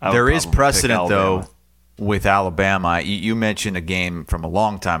 There is precedent, though, with Alabama. You mentioned a game from a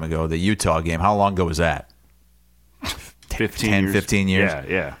long time ago, the Utah game. How long ago was that? 15 years?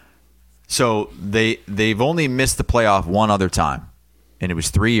 Yeah. So they've only missed the playoff one other time, and it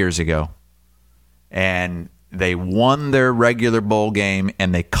was 3 years ago. And they won their regular bowl game,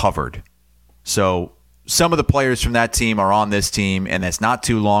 and they covered. So some of the players from that team are on this team, and that's not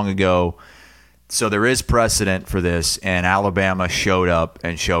too long ago. So there is precedent for this, and Alabama showed up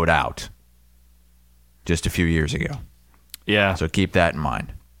and showed out just a few years ago. Yeah. So keep that in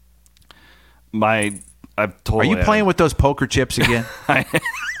mind. Are you playing with those poker chips again?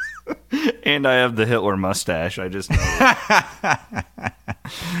 And I have the Hitler mustache. I just know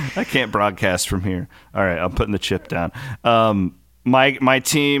I can't broadcast from here. All right, I'm putting the chip down. My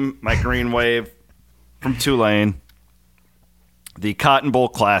team, my Green Wave from Tulane, the Cotton Bowl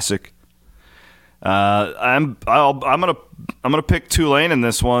Classic. I'm gonna pick Tulane in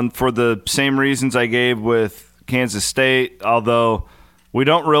this one for the same reasons I gave with Kansas State. Although we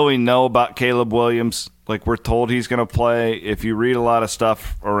don't really know about Caleb Williams. Like, we're told he's going to play. If you read a lot of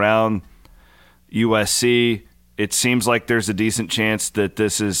stuff around USC, it seems like there's a decent chance that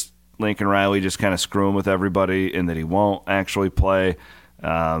this is Lincoln Riley just kind of screwing with everybody and that he won't actually play.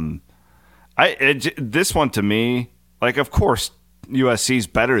 This one to me, like, of course, USC's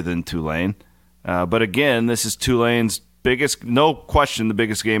better than Tulane. But again, this is Tulane's biggest, no question, the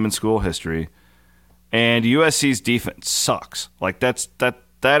biggest game in school history. And USC's defense sucks. Like,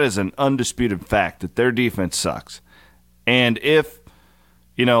 that is an undisputed fact that their defense sucks. And if,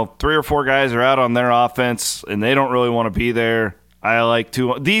 3 or 4 guys are out on their offense and they don't really want to be there, I like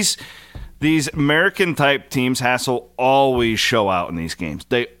to. These American-type teams, Hassel, always show out in these games.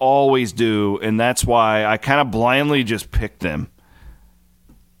 They always do, and that's why I kind of blindly just pick them.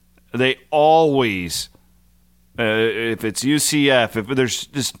 They always, if it's UCF, if there's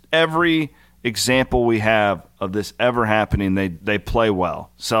just every example we have of this ever happening, they play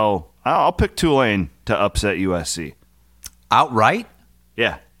well. So I'll pick Tulane to upset USC. Outright?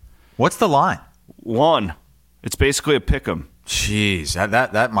 Yeah. What's the line? 1. It's basically a pick 'em. Jeez,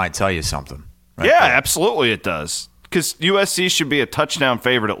 that might tell you something. Right there. Absolutely it does. Because USC should be a touchdown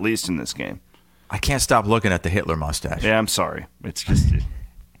favorite at least in this game. I can't stop looking at the Hitler mustache. Yeah, I'm sorry. It's just...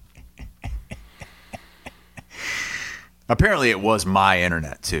 Apparently it was my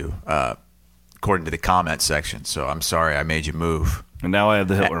internet, too, according to the comment section. So I'm sorry I made you move. And now I have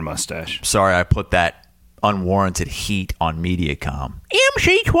the Hitler mustache. Sorry I put that unwarranted heat on Mediacom.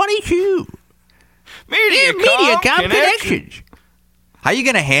 MC22. Mediacom Connections. How are you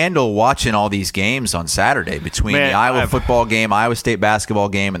going to handle watching all these games on Saturday between the Iowa football game, Iowa State basketball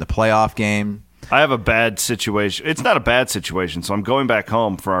game, and the playoff game? I have a bad situation. It's not a bad situation, so I'm going back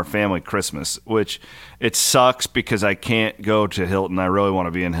home for our family Christmas, which it sucks because I can't go to Hilton. I really want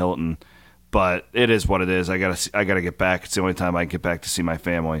to be in Hilton, but it is what it is. I gotta get back. It's the only time I can get back to see my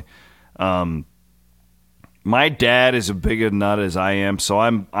family. My dad is as big a nut as I am, so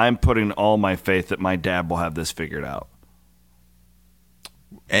I'm putting all my faith that my dad will have this figured out.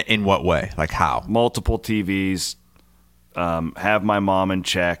 In what way? Like how? Multiple TVs, have my mom in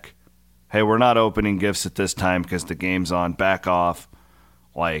check. Hey, we're not opening gifts at this time because the game's on. Back off.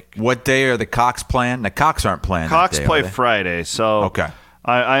 Like, what day are the Cox playing? The Cox aren't playing. Cox that day, play Friday, so okay.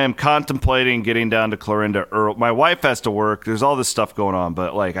 I am contemplating getting down to Clarinda early. My wife has to work. There's all this stuff going on,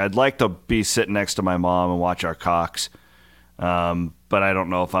 but like I'd like to be sitting next to my mom and watch our Cox. But I don't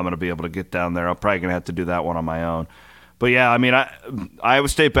know if I'm going to be able to get down there. I'm probably going to have to do that one on my own. But yeah, I mean, Iowa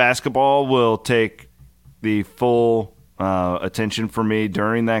State basketball will take the full attention for me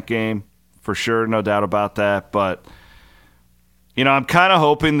during that game. For sure, no doubt about that. But, I'm kind of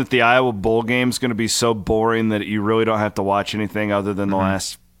hoping that the Iowa Bowl game is going to be so boring that you really don't have to watch anything other than the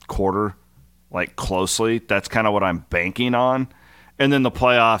last quarter, like closely. That's kind of what I'm banking on. And then the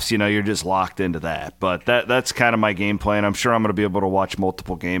playoffs, you're just locked into that. But that's kind of my game plan. I'm sure I'm going to be able to watch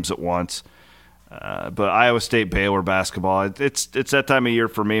multiple games at once. But Iowa State Baylor basketball, it's that time of year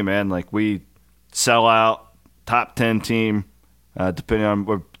for me, man. Like we sell out, top 10 team, depending on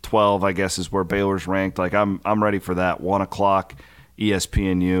what 12, I guess, is where Baylor's ranked. Like I'm ready for that 1 o'clock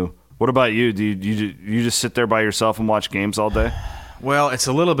ESPNU. What about you? Do you just sit there by yourself and watch games all day? Well, it's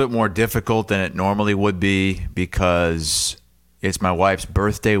a little bit more difficult than it normally would be because it's my wife's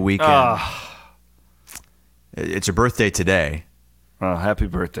birthday weekend. It's her birthday today. Oh, happy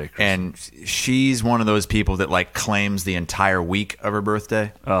birthday, Chris. And she's one of those people that like claims the entire week of her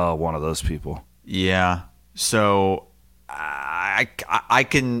birthday. Oh, one of those people. Yeah. So I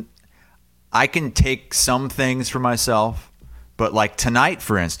can take some things for myself, but like tonight,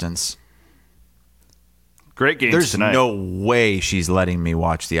 for instance, great games there's tonight. no way she's letting me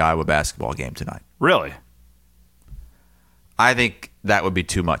watch the Iowa basketball game tonight. Really? I think that would be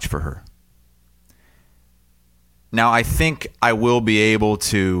too much for her. Now, I think I will be able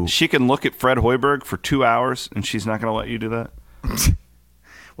to... She can look at Fred Hoiberg for 2 hours, and she's not going to let you do that?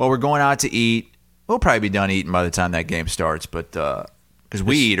 Well, we're going out to eat. We'll probably be done eating by the time that game starts, but because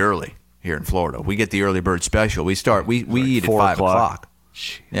we eat early here in Florida. We get the early bird special. We eat at 5 o'clock.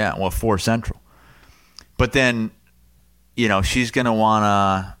 Yeah, well, 4 Central. But then, she's going to want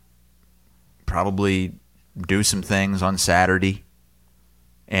to probably do some things on Saturday.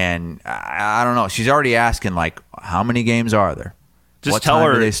 And I don't know. She's already asking, like, how many games are there? Just what tell time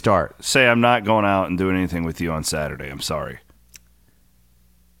her, do they start? Say, I'm not going out and doing anything with you on Saturday. I'm sorry.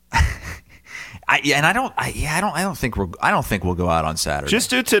 I don't think we'll go out on Saturday. Just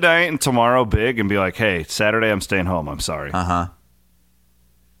do tonight and tomorrow big and be like, hey, Saturday I'm staying home. I'm sorry.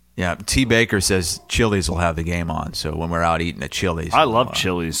 Yeah, T. Baker says Chili's will have the game on. So when we're out eating at Chili's, I love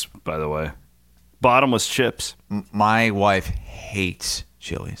Chili's, by the way. Bottomless chips. My wife hates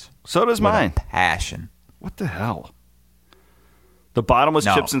Chili's. So does mine. With a passion. What the hell? The bottomless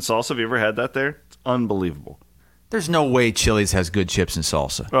chips and salsa. Have you ever had that there? It's unbelievable. There's no way Chili's has good chips and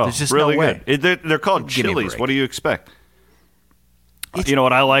salsa. Oh, There's just really no way. Good. They're called Chili's. What do you expect? You know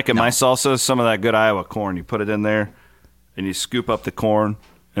what I like in my salsa? Some of that good Iowa corn. You put it in there, and you scoop up the corn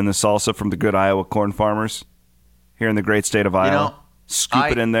and the salsa from the good Iowa corn farmers here in the great state of Iowa.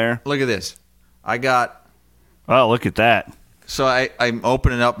 Scoop it in there. Look at this. I got... Oh, look at that. So I'm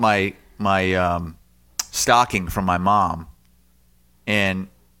opening up my stocking from my mom, and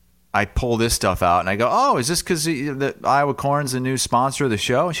I pull this stuff out, and I go, oh, is this because the Iowa Corn's the new sponsor of the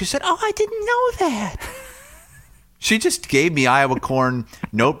show? And she said, oh, I didn't know that. She just gave me Iowa Corn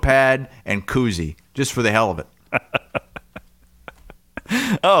notepad and koozie just for the hell of it.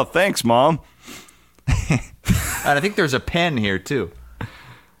 Oh, thanks, Mom. And I think there's a pen here, too.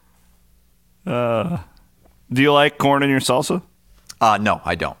 Do you like corn in your salsa? No,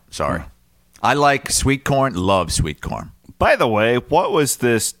 I don't. Sorry. I like sweet corn. Love sweet corn. By the way, what was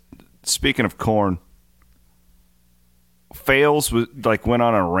this? Speaking of corn, Fails went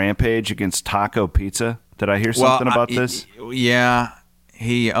on a rampage against Taco Pizza. Did I hear something about this? Yeah.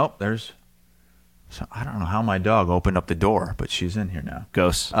 There's... So I don't know how my dog opened up the door, but she's in here now.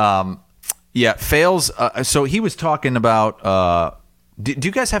 Ghost. Yeah, Fails. So he was talking about... Do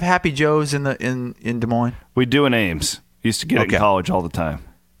you guys have Happy Joe's in Des Moines? We do in Ames. Used to get it in college all the time.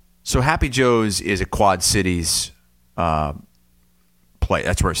 So Happy Joe's is a Quad Cities play.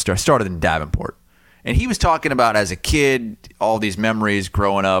 That's where it started in Davenport. And he was talking about as a kid, all these memories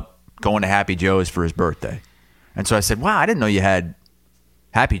growing up, going to Happy Joe's for his birthday. And so I said, wow, I didn't know you had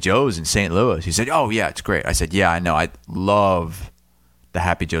Happy Joe's in St. Louis. He said, oh, yeah, it's great. I said, yeah, I know. I love the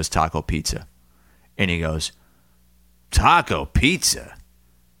Happy Joe's taco pizza. And he goes, taco pizza?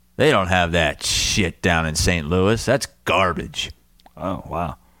 They don't have that shit down in St. Louis. That's garbage. Oh,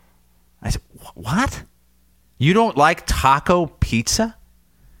 wow. I said, what? You don't like taco pizza?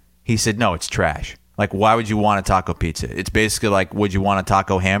 He said, no, it's trash. Like, why would you want a taco pizza? It's basically like, would you want a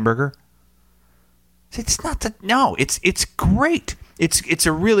taco hamburger? I said, it's not that. No, it's great. It's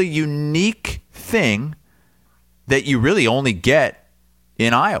a really unique thing that you really only get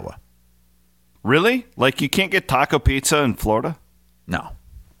in Iowa. Really? Like you can't get taco pizza in Florida? No.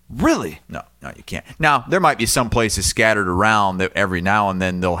 Really? No, you can't. Now, there might be some places scattered around that every now and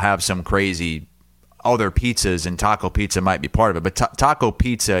then they'll have some crazy other pizzas, and taco pizza might be part of it. But taco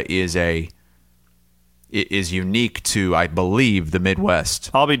pizza is unique to, I believe, the Midwest.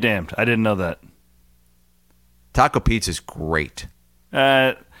 I'll be damned. I didn't know that. Taco pizza is great.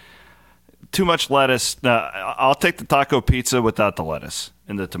 Too much lettuce. No, I'll take the taco pizza without the lettuce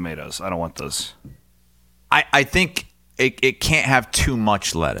and the tomatoes. I don't want those. I think it can't have too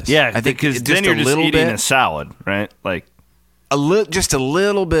much lettuce. Yeah, I think because just then you're a just little eating bit, a salad, right? Like just a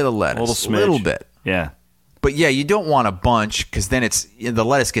little bit of lettuce, a little smidge. bit. Yeah. But yeah, you don't want a bunch because then the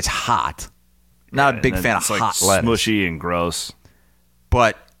lettuce gets hot. Not a big fan of hot lettuce. Smushy and gross.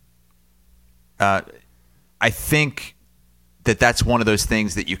 But I think that's one of those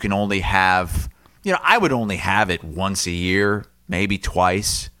things that you can only have. I would only have it once a year, maybe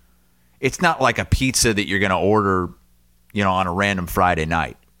twice. It's not like a pizza that you're going to order, on a random Friday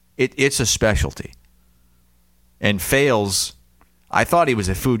night. It's a specialty. And Fales, I thought he was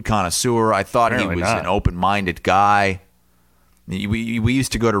a food connoisseur. I thought Apparently he was not. an open-minded guy. We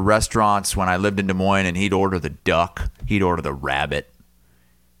used to go to restaurants when I lived in Des Moines, and he'd order the duck. He'd order the rabbit.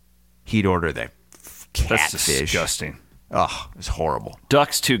 He'd order the That's catfish. disgusting. Oh, it's horrible.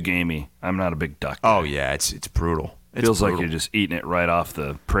 Duck's too gamey. I'm not a big duck guy. Oh, yeah, it's brutal. It's Feels like brutal. you're just eating it right off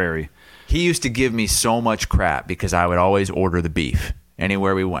the prairie. He used to give me so much crap because I would always order the beef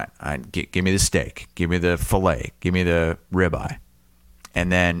anywhere we went. I'd give me the steak, give me the filet, give me the ribeye. And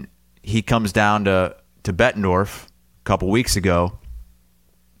then he comes down to Bettendorf a couple weeks ago,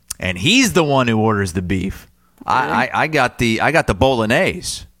 and he's the one who orders the beef. I got the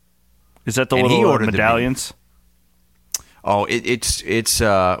bolognese. Is that the And he little ordered the medallions? Oh, it's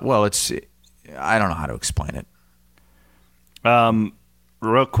I don't know how to explain it.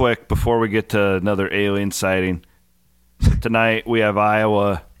 Real quick before we get to another alien sighting, tonight we have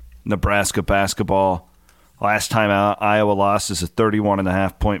Iowa, Nebraska basketball. Last time out, Iowa lost as a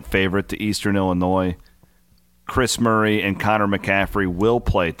 31.5-point favorite to Eastern Illinois. Chris Murray and Connor McCaffrey will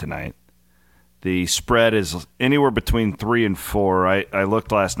play tonight. The spread is anywhere between 3 and 4. I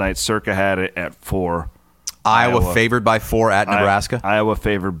looked last night. Circa had it at 4. Iowa favored by 4 at Nebraska? Iowa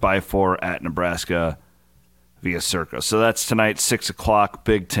favored by 4 at Nebraska via Circa. So that's tonight, 6 o'clock,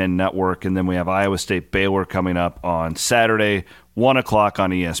 Big Ten Network. And then we have Iowa State Baylor coming up on Saturday, 1 o'clock on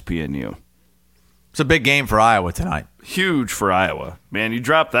ESPNU. It's a big game for Iowa tonight. Huge for Iowa. Man, you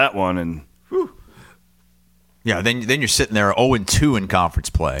drop that one and whew. Yeah, then you're sitting there 0-2 in conference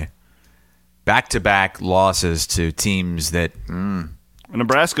play. Back-to-back losses to teams that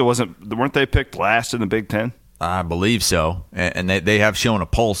Nebraska weren't they picked last in the Big Ten? I believe so. And they have shown a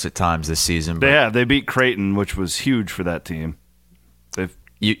pulse at times this season. But They beat Creighton, which was huge for that team.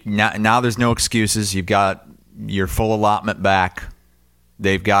 now there's no excuses. You've got your full allotment back.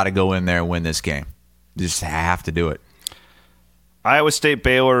 They've got to go in there and win this game. You just have to do it. Iowa State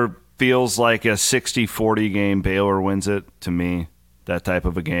Baylor feels like a 60-40 game. Baylor wins it to me. That type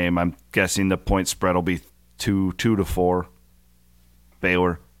of a game. I'm guessing the point spread will be 2 to 4.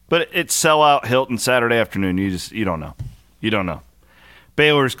 Baylor. But it's sellout Hilton Saturday afternoon. You don't know. You don't know.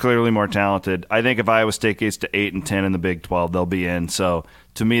 Baylor's clearly more talented. I think if Iowa State gets to 8 and 10 in the Big 12, they'll be in. So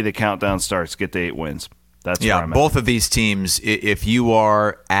to me, the countdown starts. Get to 8 wins. That's where I'm at. Both of these teams, if you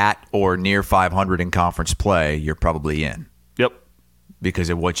are at or near 500 in conference play, you're probably in. Yep. Because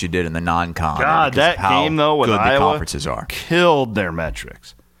of what you did in the non-con. God, that game, though, with good Iowa the conferences are. Killed their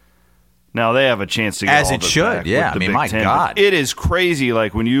metrics. Now they have a chance to get as all it of should. back Yeah, with the I mean, Big my Ten. God, It is crazy.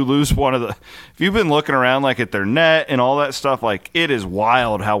 Like when you lose one of the, if you've been looking around like at their net and all that stuff, like it is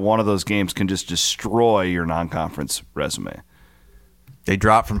wild how one of those games can just destroy your non-conference resume. They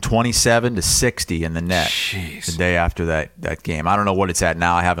dropped from 27 to 60 in the net Jeez. the day after that game. I don't know what it's at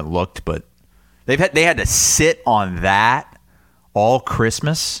now. I haven't looked, but they had to sit on that all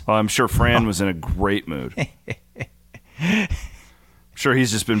Christmas. Well, I'm sure Fran was in a great mood. I'm sure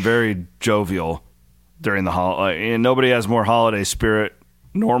he's just been very jovial during the holiday. And nobody has more holiday spirit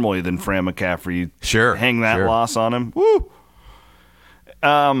normally than Fran McCaffrey. You Sure, hang that sure. loss on him. Woo!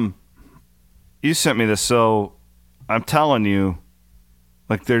 You sent me this, so I'm telling you,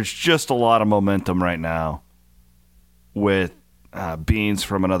 like, there's just a lot of momentum right now with beings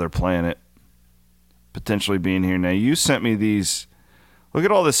from another planet potentially being here. Now, you sent me these. Look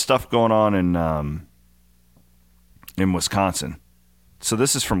at all this stuff going on in Wisconsin. So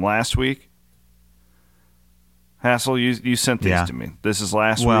this is from last week. Hassel, you sent these to me. This is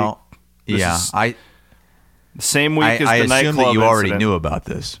last week. This is I the same week as I the assume nightclub that you already incident. knew about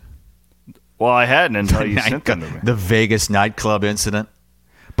this. Well, I hadn't until you sent them to me. The Vegas nightclub incident.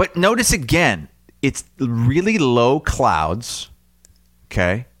 But notice again, it's really low clouds,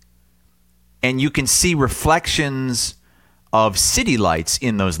 okay? And you can see reflections of city lights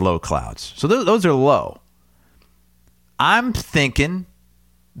in those low clouds. So those are low. I'm thinking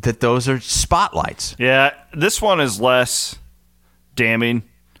that those are spotlights. Yeah, this one is less damning,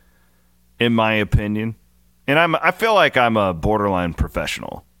 in my opinion. And I feel like I'm a borderline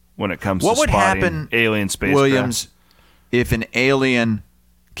professional when it comes What to would spotting happen, alien spacecraft. Williams, if an alien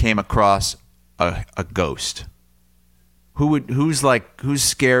came across a ghost? Who's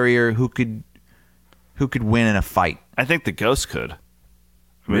scarier? Who could win in a fight? I think the ghost could.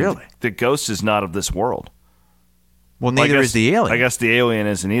 I mean, Really? The ghost is not of this world. Well, neither is the alien. I guess the alien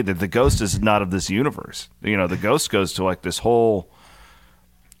isn't either. The ghost is not of this universe. You know, the ghost goes to like this whole.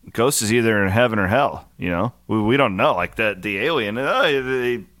 Ghost is either in heaven or hell. You know, we don't know. Like the alien.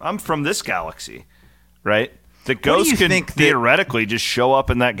 I'm from this galaxy, right? The ghost can theoretically just show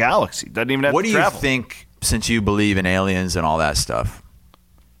up in that galaxy. Doesn't even have to travel. What do you think? Since you believe in aliens and all that stuff,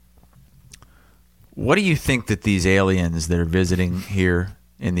 what do you think that these aliens that are visiting here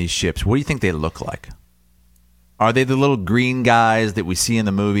in these ships? What do you think they look like? Are they the little green guys that we see in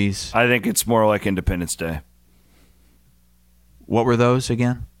the movies? I think it's more like Independence Day. What were those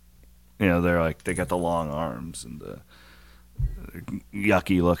again? You know, they got the long arms and the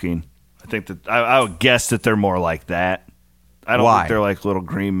yucky looking. I think that I would guess that they're more like that. I don't think they're like little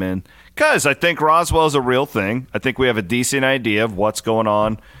green men. Because I think Roswell is a real thing. I think we have a decent idea of what's going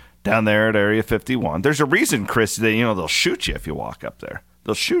on down there at Area 51. There's a reason, Chris, that they'll shoot you if you walk up there.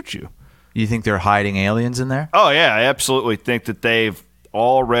 They'll shoot you. You think they're hiding aliens in there? Oh, yeah. I absolutely think that they've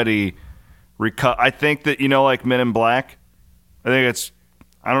already I think that, like Men in Black, I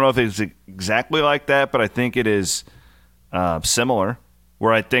don't know if it's exactly like that, but I think it is similar,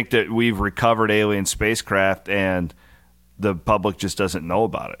 where I think that we've recovered alien spacecraft and the public just doesn't know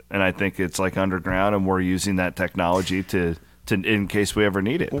about it. And I think it's like underground, and we're using that technology to in case we ever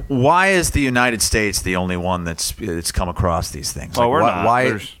need it. Why is the United States the only one that's come across these things? Oh, we're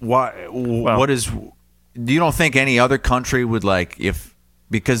not. Do you don't think any other country would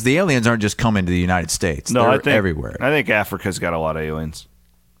because the aliens aren't just coming to the United States. No, They're everywhere. I think Africa's got a lot of aliens.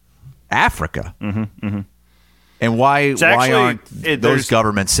 Africa? Mm-hmm. And why aren't those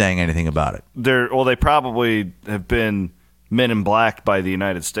governments saying anything about it? They probably have been Men in Black by the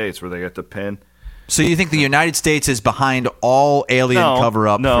United States, where they got the pin. So you think the United States is behind all alien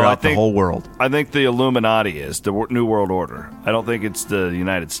cover-up throughout the whole world? I think the Illuminati is, the New World Order. I don't think it's the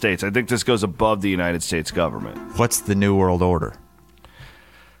United States. I think this goes above the United States government. What's the New World Order?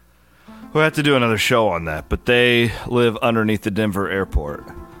 We'll have to do another show on that, but they live underneath the Denver airport.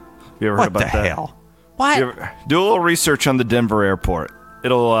 You ever heard about that? What the hell? What? Do a little research on the Denver airport.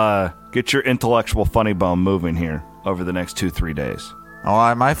 It'll get your intellectual funny bone moving here over the next 2-3 days.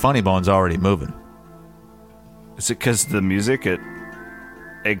 Oh, my funny bone's already moving. Is it because the music at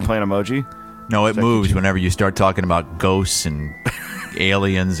Eggplant Emoji? No, it moves whenever you start talking about ghosts and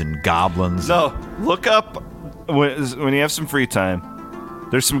aliens and goblins. No, look up when you have some free time.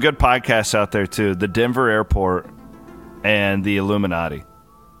 There's some good podcasts out there too. The Denver Airport and the Illuminati.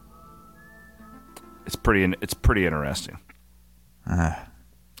 It's pretty interesting.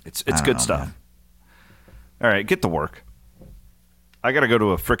 It's good stuff. Man. All right, get to work. I got to go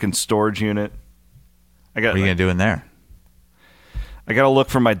to a freaking storage unit. What are you going to do in there? I got to look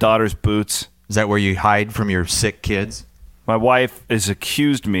for my daughter's boots. Is that where you hide from your sick kids? My wife has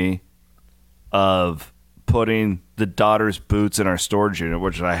accused me of putting the daughter's boots in our storage unit,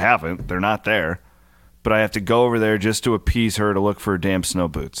 which I haven't. They're not there. But I have to go over there just to appease her to look for damn snow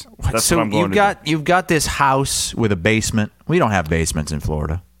boots. That's what I'm going to do. You've got this house with a basement. We don't have basements in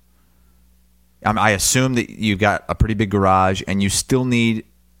Florida. I assume that you've got a pretty big garage, and you still need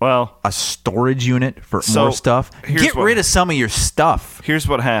a storage unit for more stuff. Get rid of some of your stuff. Here's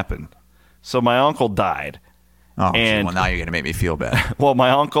what happened. So my uncle died. Oh, well, now you're going to make me feel bad. Well, my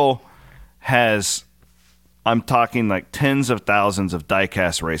uncle has, I'm talking like tens of thousands of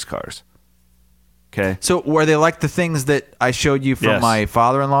die-cast race cars. Okay. So were they like the things that I showed you from my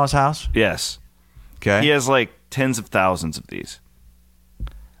father-in-law's house? Yes. Okay. He has like tens of thousands of these.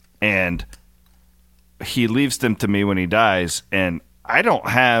 And he leaves them to me when he dies, and I don't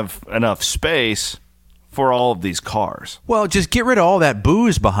have enough space for all of these cars. Well, just get rid of all that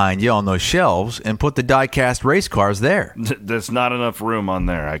booze behind you on those shelves and put the die-cast race cars there. There's not enough room on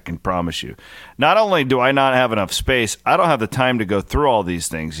there, I can promise you. Not only do I not have enough space, I don't have the time to go through all these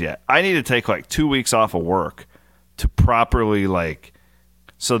things yet. I need to take like 2 weeks off of work to properly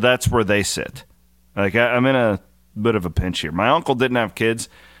so that's where they sit. I'm in a bit of a pinch here. My uncle didn't have kids.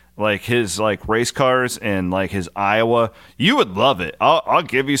 His race cars and his Iowa, you would love it. I'll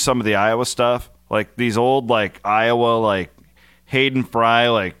give you some of the Iowa stuff, these old Iowa Hayden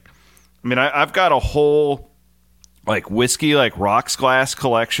Fry. I've got a whole whiskey rocks glass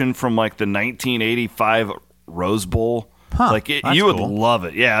collection from the 1985 Rose Bowl. You would love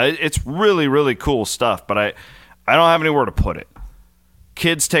it. Yeah, it's really really cool stuff. But I don't have anywhere to put it.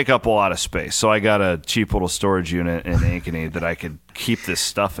 Kids take up a lot of space, so I got a cheap little storage unit in Ankeny that I could keep this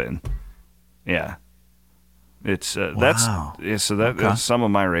stuff in. Yeah, it's wow. that's some of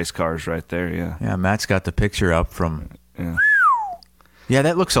my race cars right there. Yeah, Matt's got the picture up from Yeah. Yeah,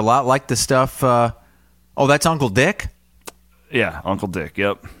 that looks a lot like the stuff. Oh, that's Uncle Dick? Yeah, Uncle Dick.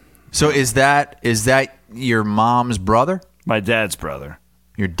 Yep. So is that your mom's brother? My dad's brother.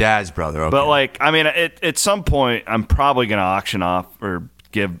 Your dad's brother, okay. But, like, I mean, at some point, I'm probably going to auction off or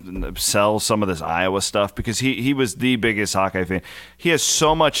sell some of this Iowa stuff because he was the biggest Hawkeye fan. He has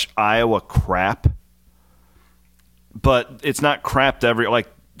so much Iowa crap, but it's not crap like,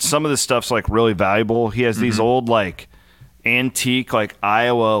 some of this stuff's, like, really valuable. He has these old, like, antique, like,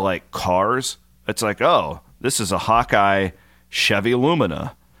 Iowa, like, cars. It's like, oh, this is a Hawkeye Chevy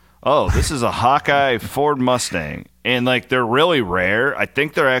Lumina. Oh, this is a Hawkeye Ford Mustang. And, like, they're really rare. I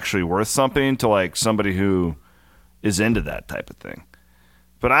think they're actually worth something to, like, somebody who is into that type of thing.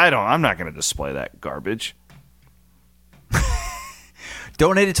 But I'm not going to display that garbage.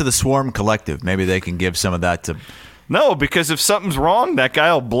 Donate it to the Swarm Collective. Maybe they can give some of that to... No, because if something's wrong, that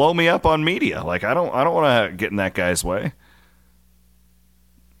guy will blow me up on media. Like, I don't want to get in that guy's way.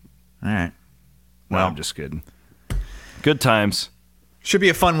 All right. No, Well, I'm just kidding. Good times. Should be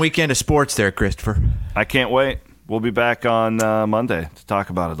a fun weekend of sports there, Christopher. I can't wait. We'll be back on Monday to talk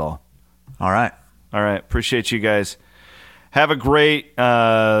about it all. All right. All right. Appreciate you guys. Have a great,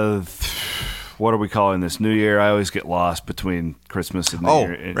 what are we calling this? New Year. I always get lost between Christmas and New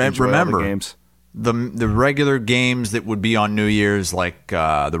Year. And remember, the games. The regular games that would be on New Year's, like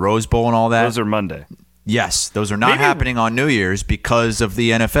the Rose Bowl and all that. Those are Monday. Yes, those are not happening on New Year's because of the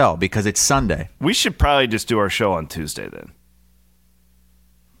NFL, because it's Sunday. We should probably just do our show on Tuesday then.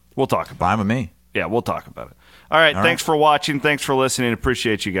 We'll talk about it. Fine with me. Yeah, we'll talk about it. All right. Thanks for watching. Thanks for listening.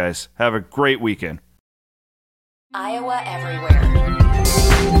 Appreciate you guys. Have a great weekend. Iowa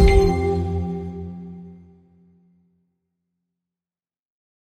Everywhere.